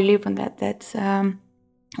I believe in that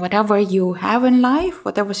whatever you have in life,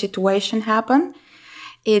 whatever situation happen,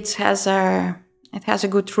 it has a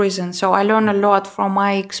good reason. So I learn a lot from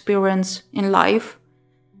my experience in life.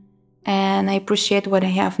 And I appreciate what I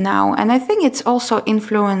have now. And I think it's also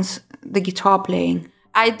influenced the guitar playing.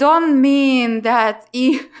 I don't mean that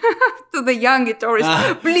to the young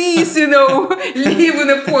guitarist, please, live in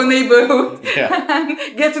a poor neighborhood and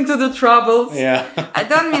get into the troubles. Yeah. I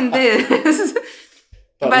don't mean this.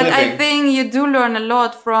 But I think you do learn a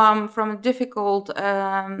lot from difficult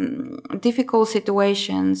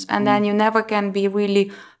situations. And then you never can be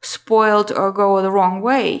really spoiled or go the wrong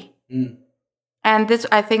way. And this,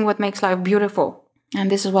 I think, what makes life beautiful. And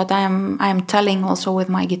this is what I am telling also with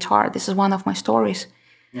my guitar. This is one of my stories.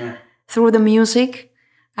 Yeah. Through the music,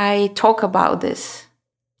 I talk about this.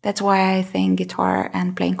 That's why I think guitar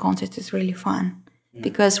and playing concerts is really fun. Yeah.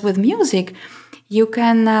 Because with music, you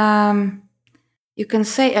can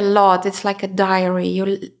say a lot. It's like a diary.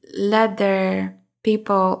 You let the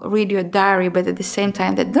people read your diary, but at the same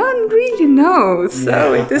time, they don't really know.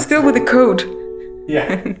 So it is still with the code.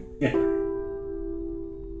 Yeah. Yeah.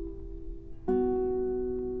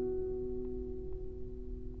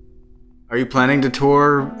 Are you planning to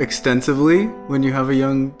tour extensively when you have a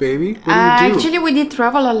young baby? What do you do? Actually, we did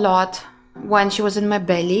travel a lot when she was in my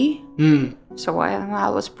belly. So I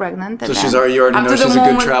was pregnant. So you already know she's a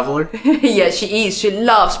good traveler? Yeah, she is. She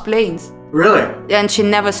loves planes. Really? And she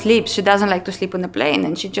never sleeps. She doesn't like to sleep on the plane.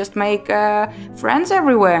 And she just make friends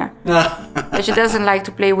everywhere. She doesn't like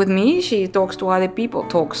to play with me. She talks to other people,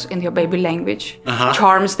 talks in her baby language,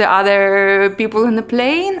 charms the other people in the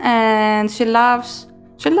plane. And she loves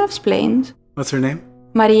planes. What's her name?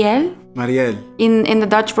 Marielle. Marielle. In the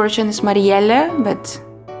Dutch version it's Marielle, but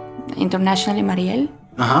internationally Marielle.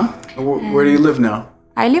 Where do you live now?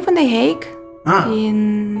 I live in The Hague,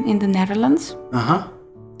 in the Netherlands.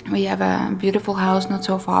 We have a beautiful house not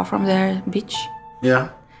so far from the beach. Yeah.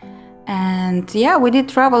 And we did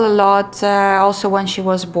travel a lot also when she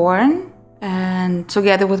was born. And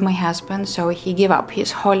together with my husband, so he gave up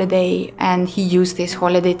his holiday and he used this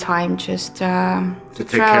holiday time just to take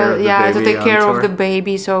care of the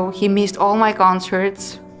baby. So he missed all my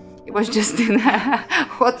concerts. It was just in a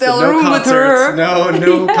hotel room with her.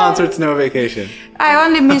 No concerts, no vacation. I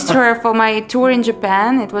only missed her for my tour in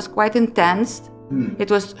Japan. It was quite intense. It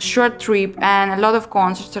was a short trip and a lot of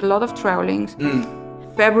concerts, a lot of travelings.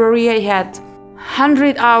 February I had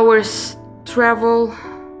 100 hours travel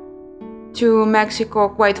to Mexico,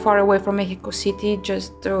 quite far away from Mexico City,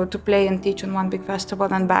 just to play and teach on one big festival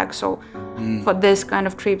and back. So for this kind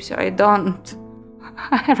of trips, I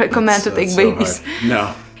recommend to take babies. Hard.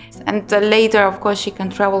 No. And later, of course, she can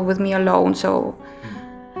travel with me alone. So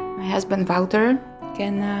my husband Wouter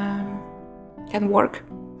can work.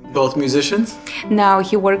 Both musicians? No,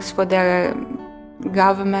 he works for the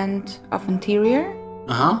government of Interior.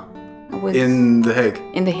 In The Hague.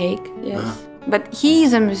 In The Hague, yes. But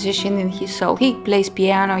he's a musician in his soul. He plays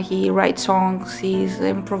piano, he writes songs, he's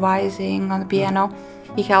improvising on the piano.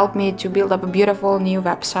 He helped me to build up a beautiful new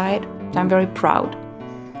website. I'm very proud.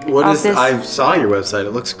 I saw your website.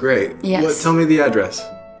 It looks great. Yes. Tell me the address.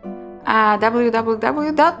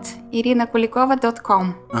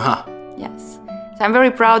 www.irinakulikova.com. Yes. So I'm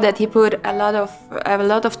very proud that he put a lot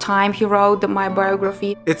of time. He wrote my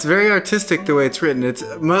biography. It's very artistic the way it's written. It's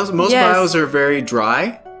most bios are very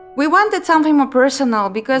dry. We wanted something more personal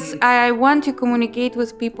because I want to communicate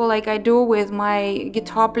with people like I do with my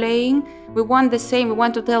guitar playing. We want the same. We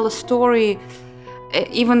want to tell a story,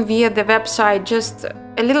 even via the website, just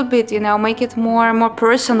a little bit, make it more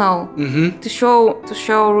personal. To show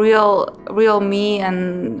real me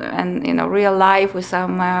and real life with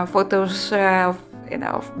some photos of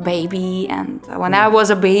baby and when I was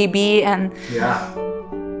a baby and. Yeah.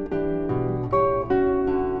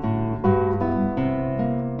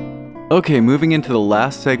 Okay, moving into the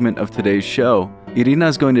last segment of today's show, Irina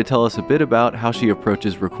is going to tell us a bit about how she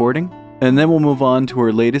approaches recording, and then we'll move on to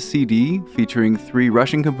her latest CD featuring 3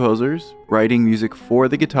 Russian composers writing music for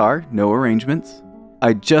the guitar, no arrangements.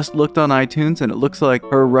 I just looked on iTunes and it looks like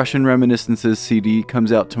her Russian Reminiscences CD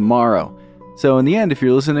comes out tomorrow. So in the end, if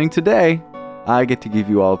you're listening today, I get to give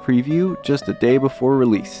you all a preview just a day before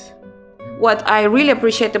release. What I really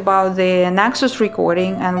appreciate about the Naxos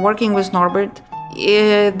recording and working with Norbert,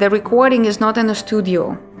 the recording is not in a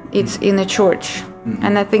studio, it's in a church.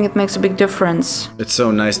 And I think it makes a big difference. It's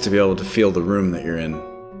so nice to be able to feel the room that you're in,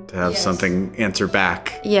 to have something answer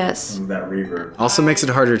back. Yes. That reverb. Also makes it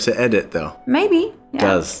harder to edit, though. Maybe. Yeah.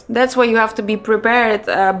 Does. That's why you have to be prepared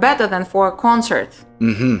better than for a concert.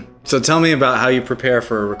 So tell me about how you prepare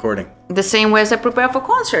for a recording. The same way as I prepare for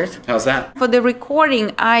concert. How's that? For the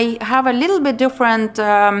recording, I have a little bit different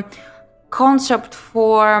concept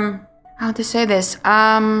for, how to say this,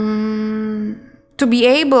 to be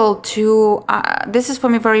able to, this is for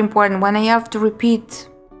me very important, when I have to repeat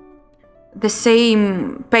the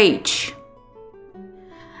same page,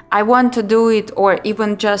 I want to do it, or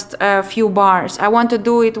even just a few bars, I want to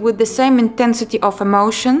do it with the same intensity of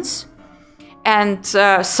emotions and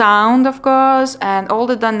sound, of course, and all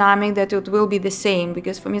the dynamic, that it will be the same,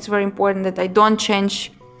 because for me it's very important that I don't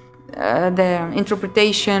change the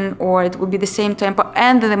interpretation, or it will be the same tempo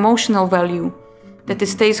and the emotional value, that it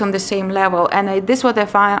stays on the same level. And this is what I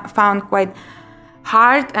found quite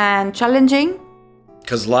hard and challenging.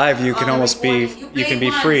 Because live you can almost be, you can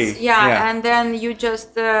be free. Yeah, and then you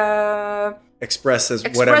just express it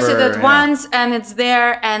at once, and it's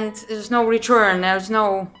there, and there's no return, there's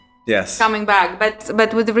no coming back. But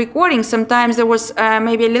with the recording, sometimes there was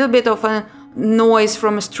maybe a little bit of a noise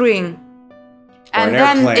from a string. And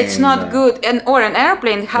then it's not good. Or an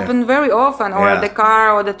airplane happened very often, or the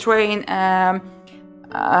car or the train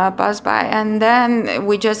pass by, and then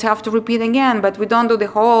we just have to repeat again. But we don't do the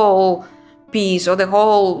whole piece or the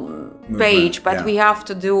whole page, but we have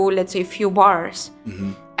to do, let's say, a few bars.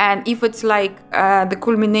 And if it's like the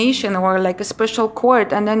culmination or like a special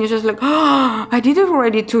chord, and then you're just like, oh, I did it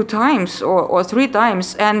already 2 times or 3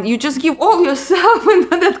 times, and you just give all yourself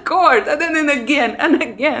into that chord, and then again and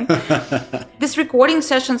again. These recording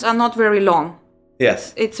sessions are not very long.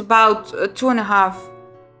 Yes. It's about 2.5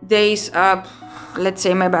 days, let's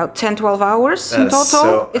say maybe about 10-12 hours in total.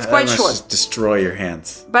 So, it's quite short. Just destroy your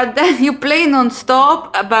hands. But then you play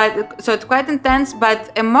non-stop, so it's quite intense.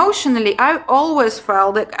 But emotionally, I always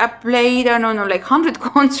felt like I played, I don't know, like 100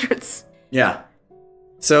 concerts. Yeah.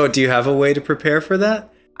 So do you have a way to prepare for that?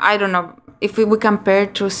 I don't know. If we compare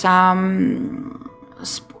to some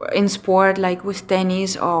in sport, like with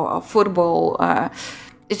tennis or football,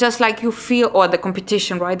 it's just like you feel, or the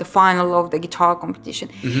competition, right? The final of the guitar competition.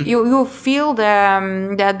 You feel the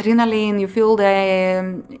adrenaline, you feel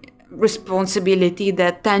the responsibility,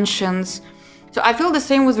 the tensions. So I feel the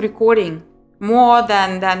same with recording, more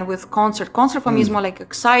than with concert. Concert for me is more like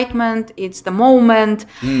excitement, it's the moment.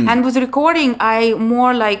 And with recording, I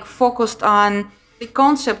more like focused on the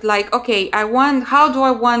concept, like, okay, how do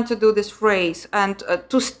I want to do this phrase, and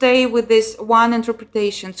to stay with this one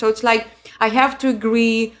interpretation. So it's like, I have to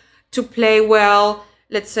agree to play well.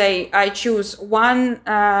 Let's say I choose one,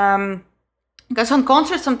 because on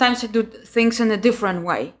concerts sometimes I do things in a different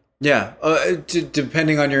way. Yeah,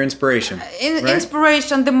 depending on your inspiration. Right?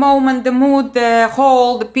 Inspiration, the moment, the mood, the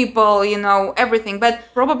whole, the people, everything. But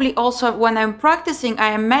probably also when I'm practicing,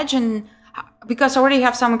 I imagine, because I already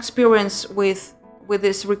have some experience with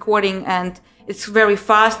this recording, and it's very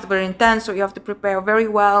fast, very intense, so you have to prepare very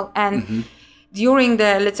well. And during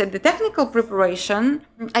the, let's say, the technical preparation,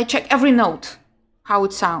 I check every note, how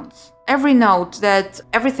it sounds. every note, that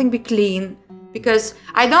everything be clean, because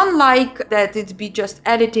I don't like that it be just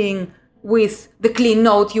editing with the clean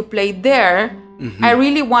note you played there. I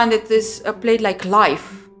really wanted this played like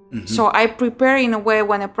live. So I prepare in a way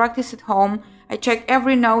when I practice at home. I check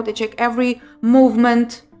every note, I check every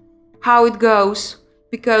movement, how it goes,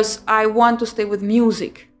 because I want to stay with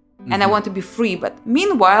music and I want to be free. But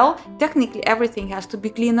meanwhile, technically everything has to be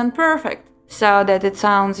clean and perfect so that it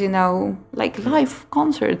sounds, like live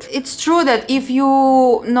concert. It's true that if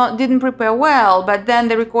you didn't prepare well, but then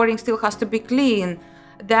the recording still has to be clean,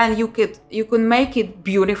 then you could make it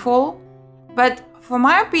beautiful. But for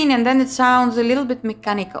my opinion, then it sounds a little bit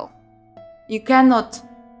mechanical. You cannot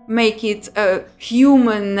make it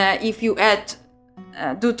human if you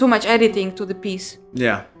do too much editing to the piece.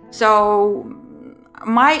 Yeah. So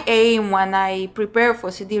my aim when I prepare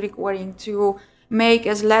for CD recording to make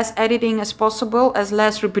as less editing as possible, as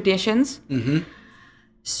less repetitions.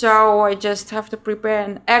 So I just have to prepare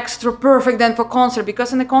an extra perfect then for concert,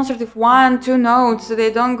 because in the concert if 1-2 notes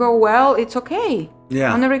they don't go well, it's okay.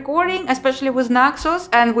 Yeah. On a recording, especially with Naxos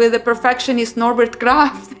and with the perfectionist Norbert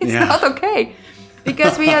Kraft, it's not okay.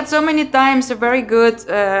 Because we had so many times a very good,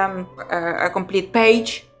 a complete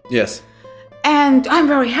page. Yes. And I'm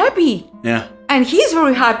very happy. Yeah. And he's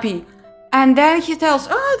very happy. And then he tells,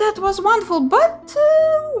 oh, that was wonderful, but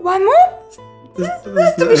one more? Just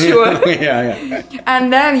to be sure. Yeah.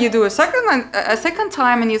 And then you do a second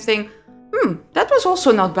time and you think, that was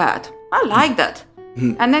also not bad. I like that.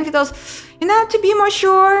 And then he tells, to be more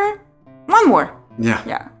sure, one more.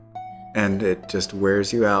 Yeah. And it just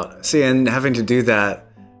wears you out. See, and having to do that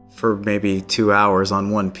for maybe 2 hours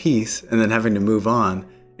on one piece and then having to move on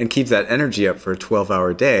and keep that energy up for a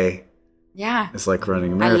 12-hour day. Yeah. It's like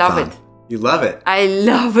running a marathon. I love it. You love it? I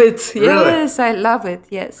love it. Really? Yes, I love it.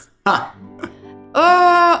 Yes.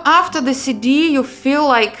 After the CD, you feel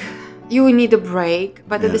like you need a break.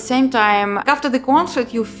 But at the same time, after the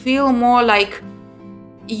concert, you feel more like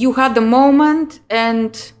you had the moment,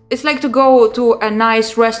 and it's like to go to a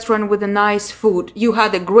nice restaurant with a nice food. You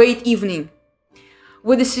had a great evening.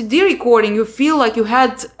 With the CD recording, you feel like you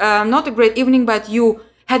had not a great evening, but you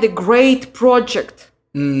had a great project.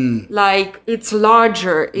 Like it's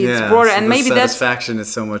larger, it's broader, so and the maybe satisfaction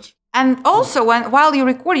is so much. And also, while you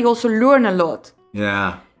record, you also learn a lot.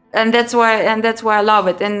 Yeah. And that's why I love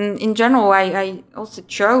it. And in general, I also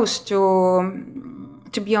chose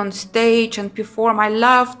to be on stage and perform. I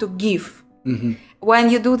love to give. When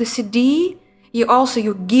you do the CD,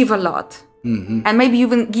 you give a lot. And maybe you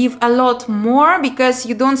even give a lot more because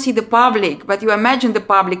you don't see the public, but you imagine the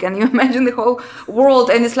public and you imagine the whole world,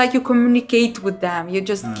 and it's like you communicate with them. You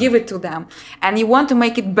just give it to them. And you want to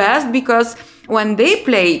make it best, because when they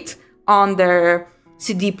play it on their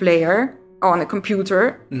CD player, or on a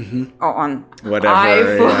computer, or on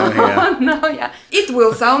whatever iPhone, it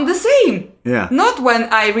will sound the same. Yeah. Not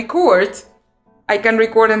when I record. I can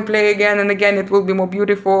record and play again and again. It will be more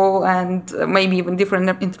beautiful and maybe even different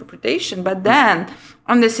interpretation. But then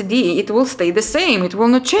on the CD, it will stay the same. It will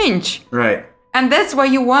not change. Right. And that's why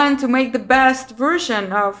you want to make the best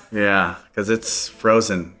version of... Yeah, because it's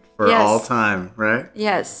frozen for all time, right?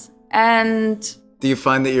 Yes. And... Do you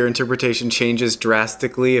find that your interpretation changes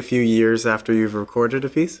drastically a few years after you've recorded a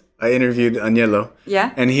piece? I interviewed Agnello.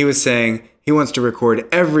 Yeah. And he was saying he wants to record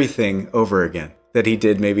everything over again that he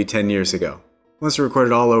did maybe 10 years ago. He wants to record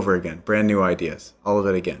it all over again. Brand new ideas. All of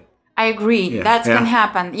it again. I agree. That can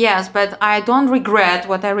happen. Yes, but I don't regret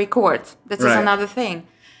what I record. That is another thing.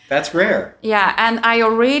 That's rare. Yeah, and I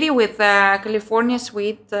already, with California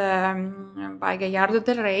Suite by Gallardo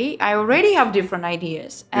del Rey, I already have different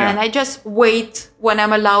ideas. And I just wait when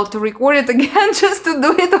I'm allowed to record it again just to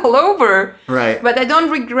do it all over. Right. But I don't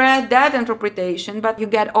regret that interpretation. But you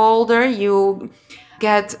get older, you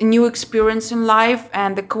get new experience in life,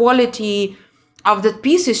 and the quality of the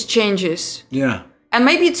pieces changes. Yeah. And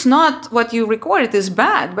maybe it's not what you recorded is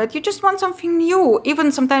bad, but you just want something new,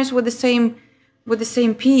 even sometimes with the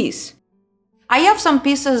same piece. I have some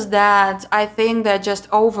pieces that I think they're just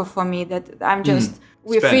over for me, that I'm just,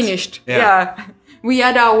 we're finished. Yeah. We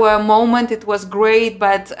had our moment, it was great,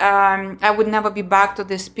 but I would never be back to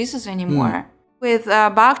these pieces anymore. With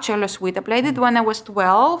Bach Cello Suite, I played it when I was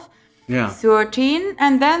 12, 13,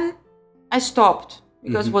 and then I stopped.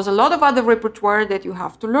 Because it was a lot of other repertoire that you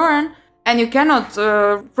have to learn. And you cannot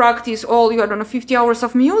practice all, 50 hours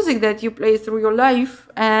of music that you play through your life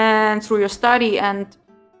and through your study. And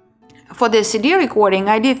for the CD recording,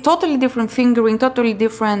 I did totally different fingering, totally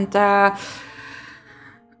different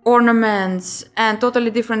ornaments, and totally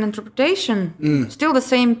different interpretation. Still the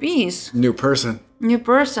same piece. New person. New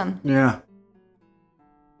person. Yeah.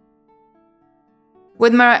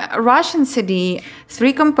 With my Russian CD,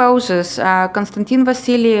 3 composers, Konstantin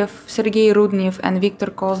Vasilyev, Sergei Rudnev, and Viktor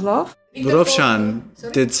Kozlov. Rovshan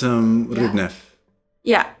did some Rudnev.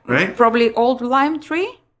 Yeah. Right? Probably Old Lime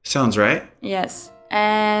Tree. Sounds right. Yes.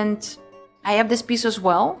 And I have this piece as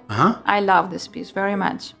well. Uh-huh. I love this piece very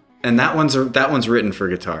much. And that one's written for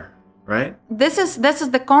guitar, right? This is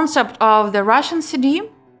the concept of the Russian CD.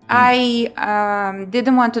 I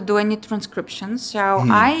didn't want to do any transcriptions, so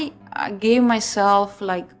I gave myself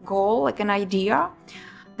goal, an idea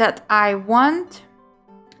that I want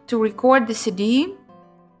to record the CD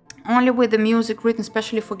only with the music written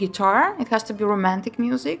especially for guitar. It has to be romantic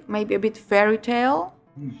music, maybe a bit fairy tale.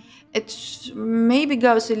 It maybe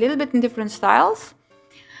goes a little bit in different styles.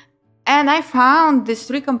 And I found these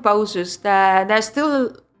 3 composers that they're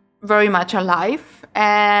still very much alive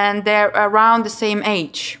and they're around the same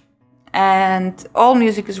age. And all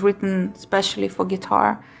music is written especially for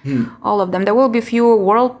guitar, all of them. There will be a few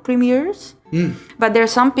world premieres, but there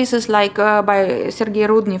are some pieces by Sergei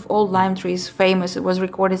Rudnev, Old Lime Tree is famous. It was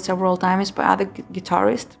recorded several times by other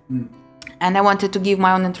guitarists. And I wanted to give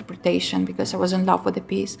my own interpretation because I was in love with the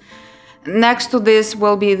piece. Next to this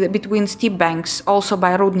will be Between Steep Banks, also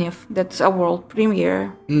by Rudnev. That's a world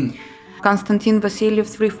premiere. Konstantin Vasilyev,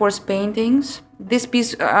 3/4 paintings. This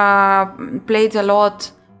piece played a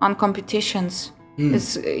lot on competitions.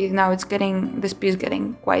 This piece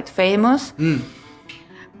getting quite famous.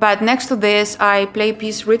 But next to this, I play a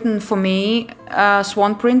piece written for me,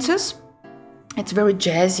 Swan Princess. It's very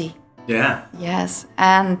jazzy. Yeah. Yes,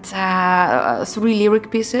 and 3 lyric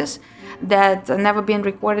pieces that never been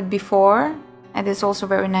recorded before, and it's also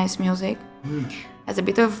very nice music. Has a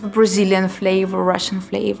bit of Brazilian flavor, Russian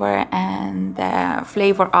flavor, and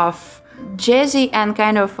flavor of jazzy, and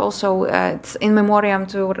kind of also it's in memoriam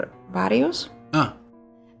to Barrios.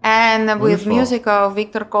 And with Wonderful. music of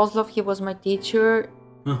Viktor Kozlov, he was my teacher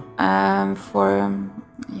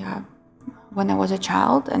when I was a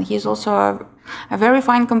child, and he's also a very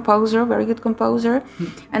fine composer, very good composer.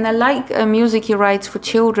 And I like music he writes for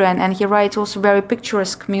children, and he writes also very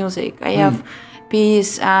picturesque music. I have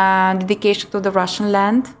piece, Dedication to the Russian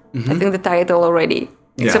Land. I think the title already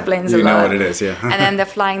explains a lot. You know what it is, yeah. And then The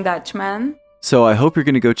Flying Dutchman. So I hope you're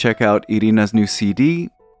going to go check out Irina's new CD.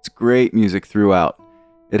 It's great music throughout.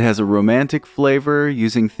 It has a romantic flavor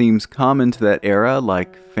using themes common to that era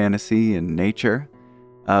like fantasy and nature.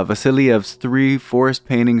 Vasilyev's 3 forest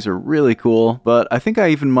paintings are really cool, but I think I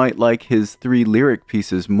even might like his 3 lyric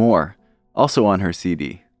pieces more, also on her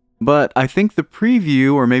CD. But I think the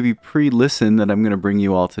preview, or maybe pre-listen, that I'm going to bring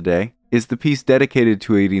you all today is the piece dedicated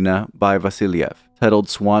to Irina by Vasilyev, titled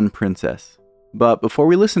Swan Princess. But before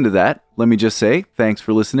we listen to that, let me just say thanks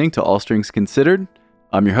for listening to All Strings Considered.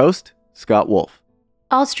 I'm your host, Scott Wolf.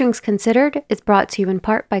 All Strings Considered is brought to you in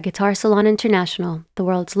part by Guitar Salon International, the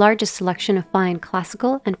world's largest selection of fine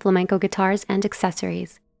classical and flamenco guitars and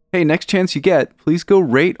accessories. Hey, next chance you get, please go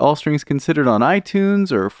rate All Strings Considered on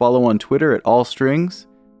iTunes or follow on Twitter at All Strings.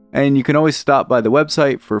 And you can always stop by the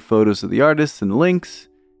website for photos of the artists and links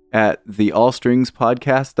at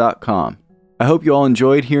theallstringspodcast.com. I hope you all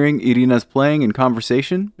enjoyed hearing Irina's playing and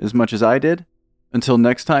conversation as much as I did. Until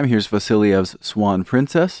next time, here's Vasilyev's Swan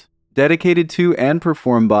Princess, dedicated to and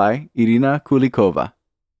performed by Irina Kulikova.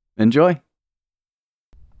 Enjoy!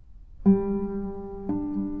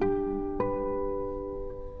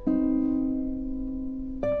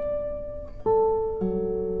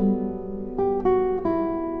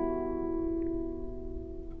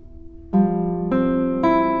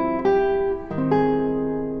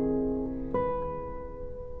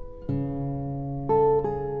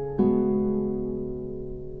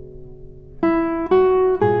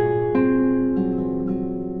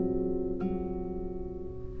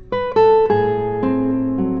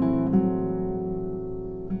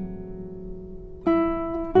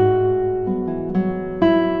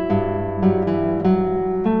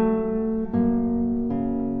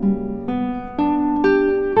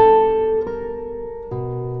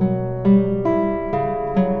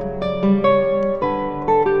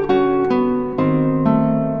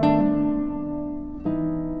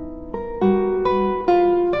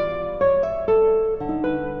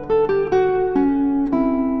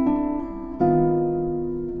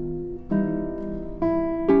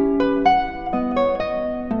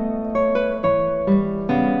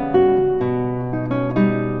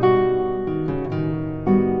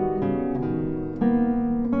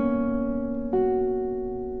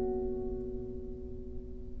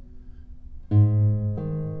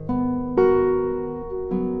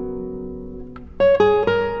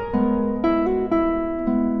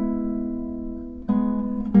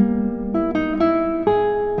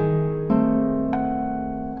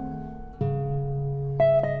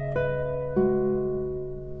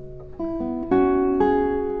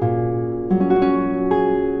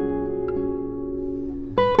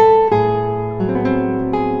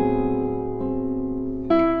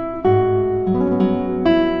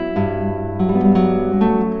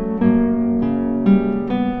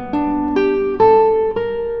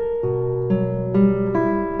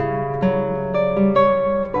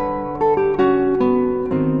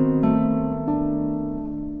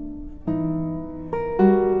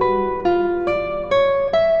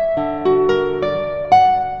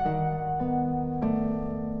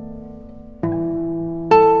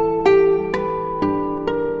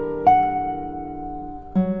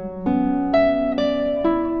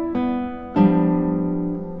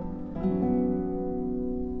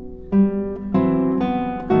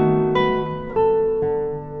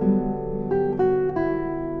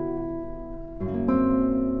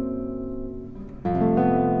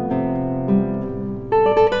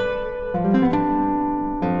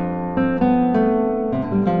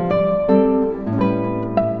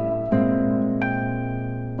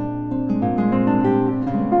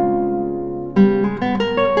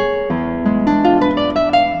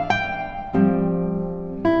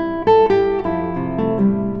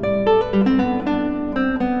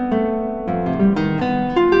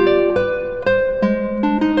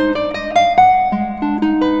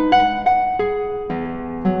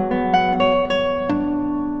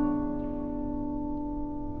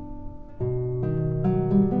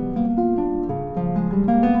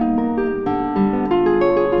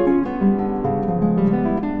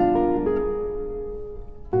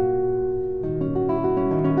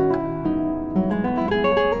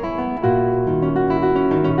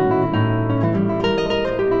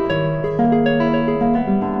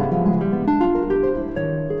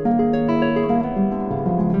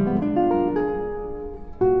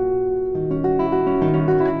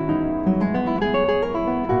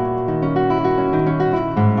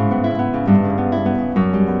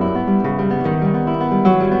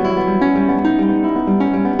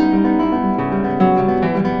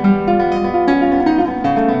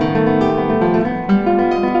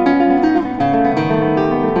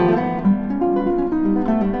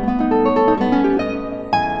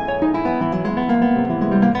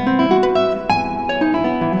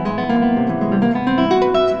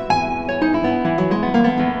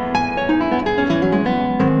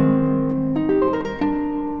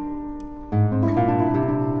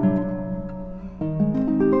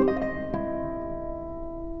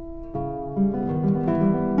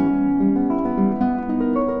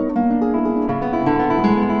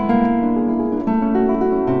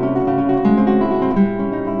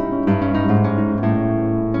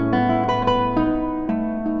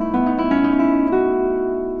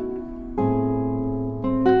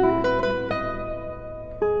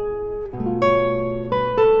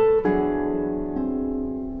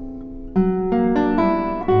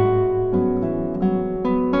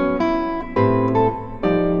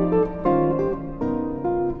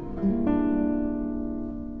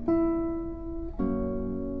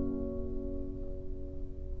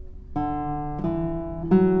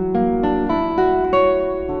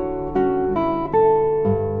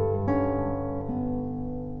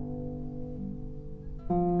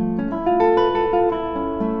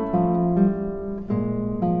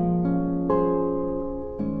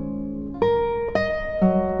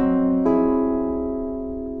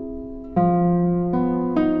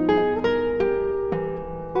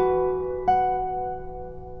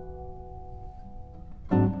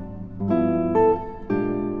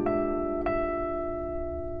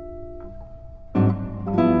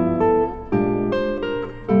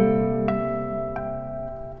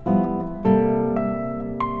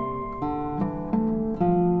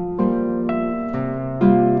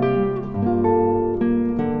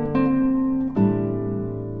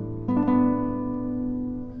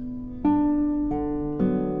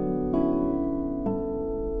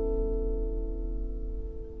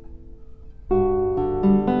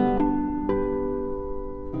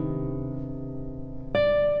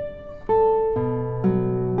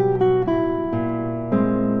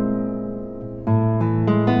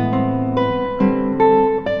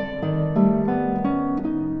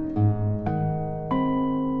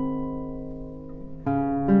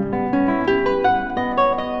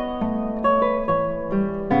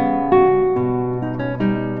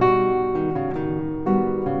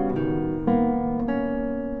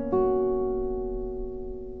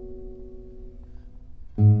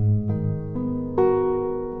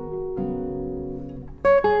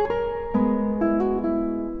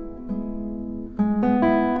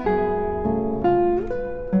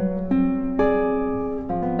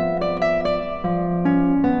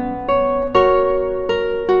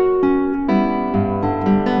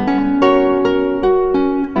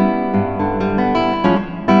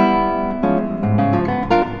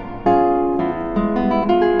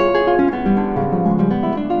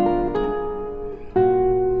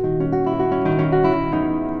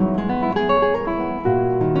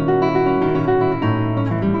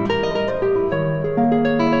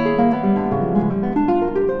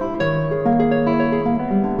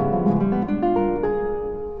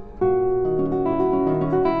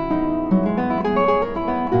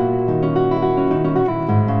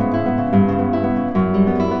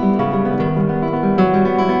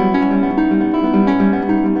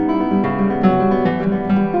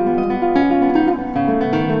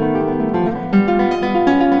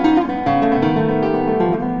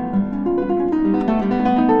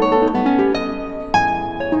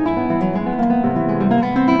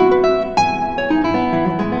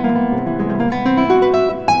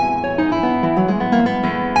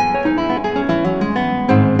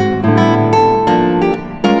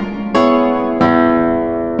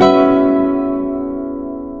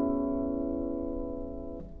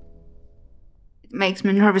 makes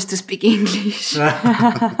me nervous to speak English.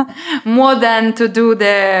 More than to do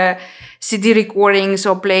the CD recordings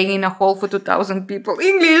or playing in a hall for 2,000 people.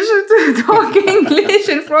 English, to talk English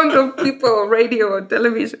in front of people, radio or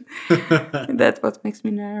television. That's what makes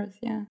me nervous, yeah.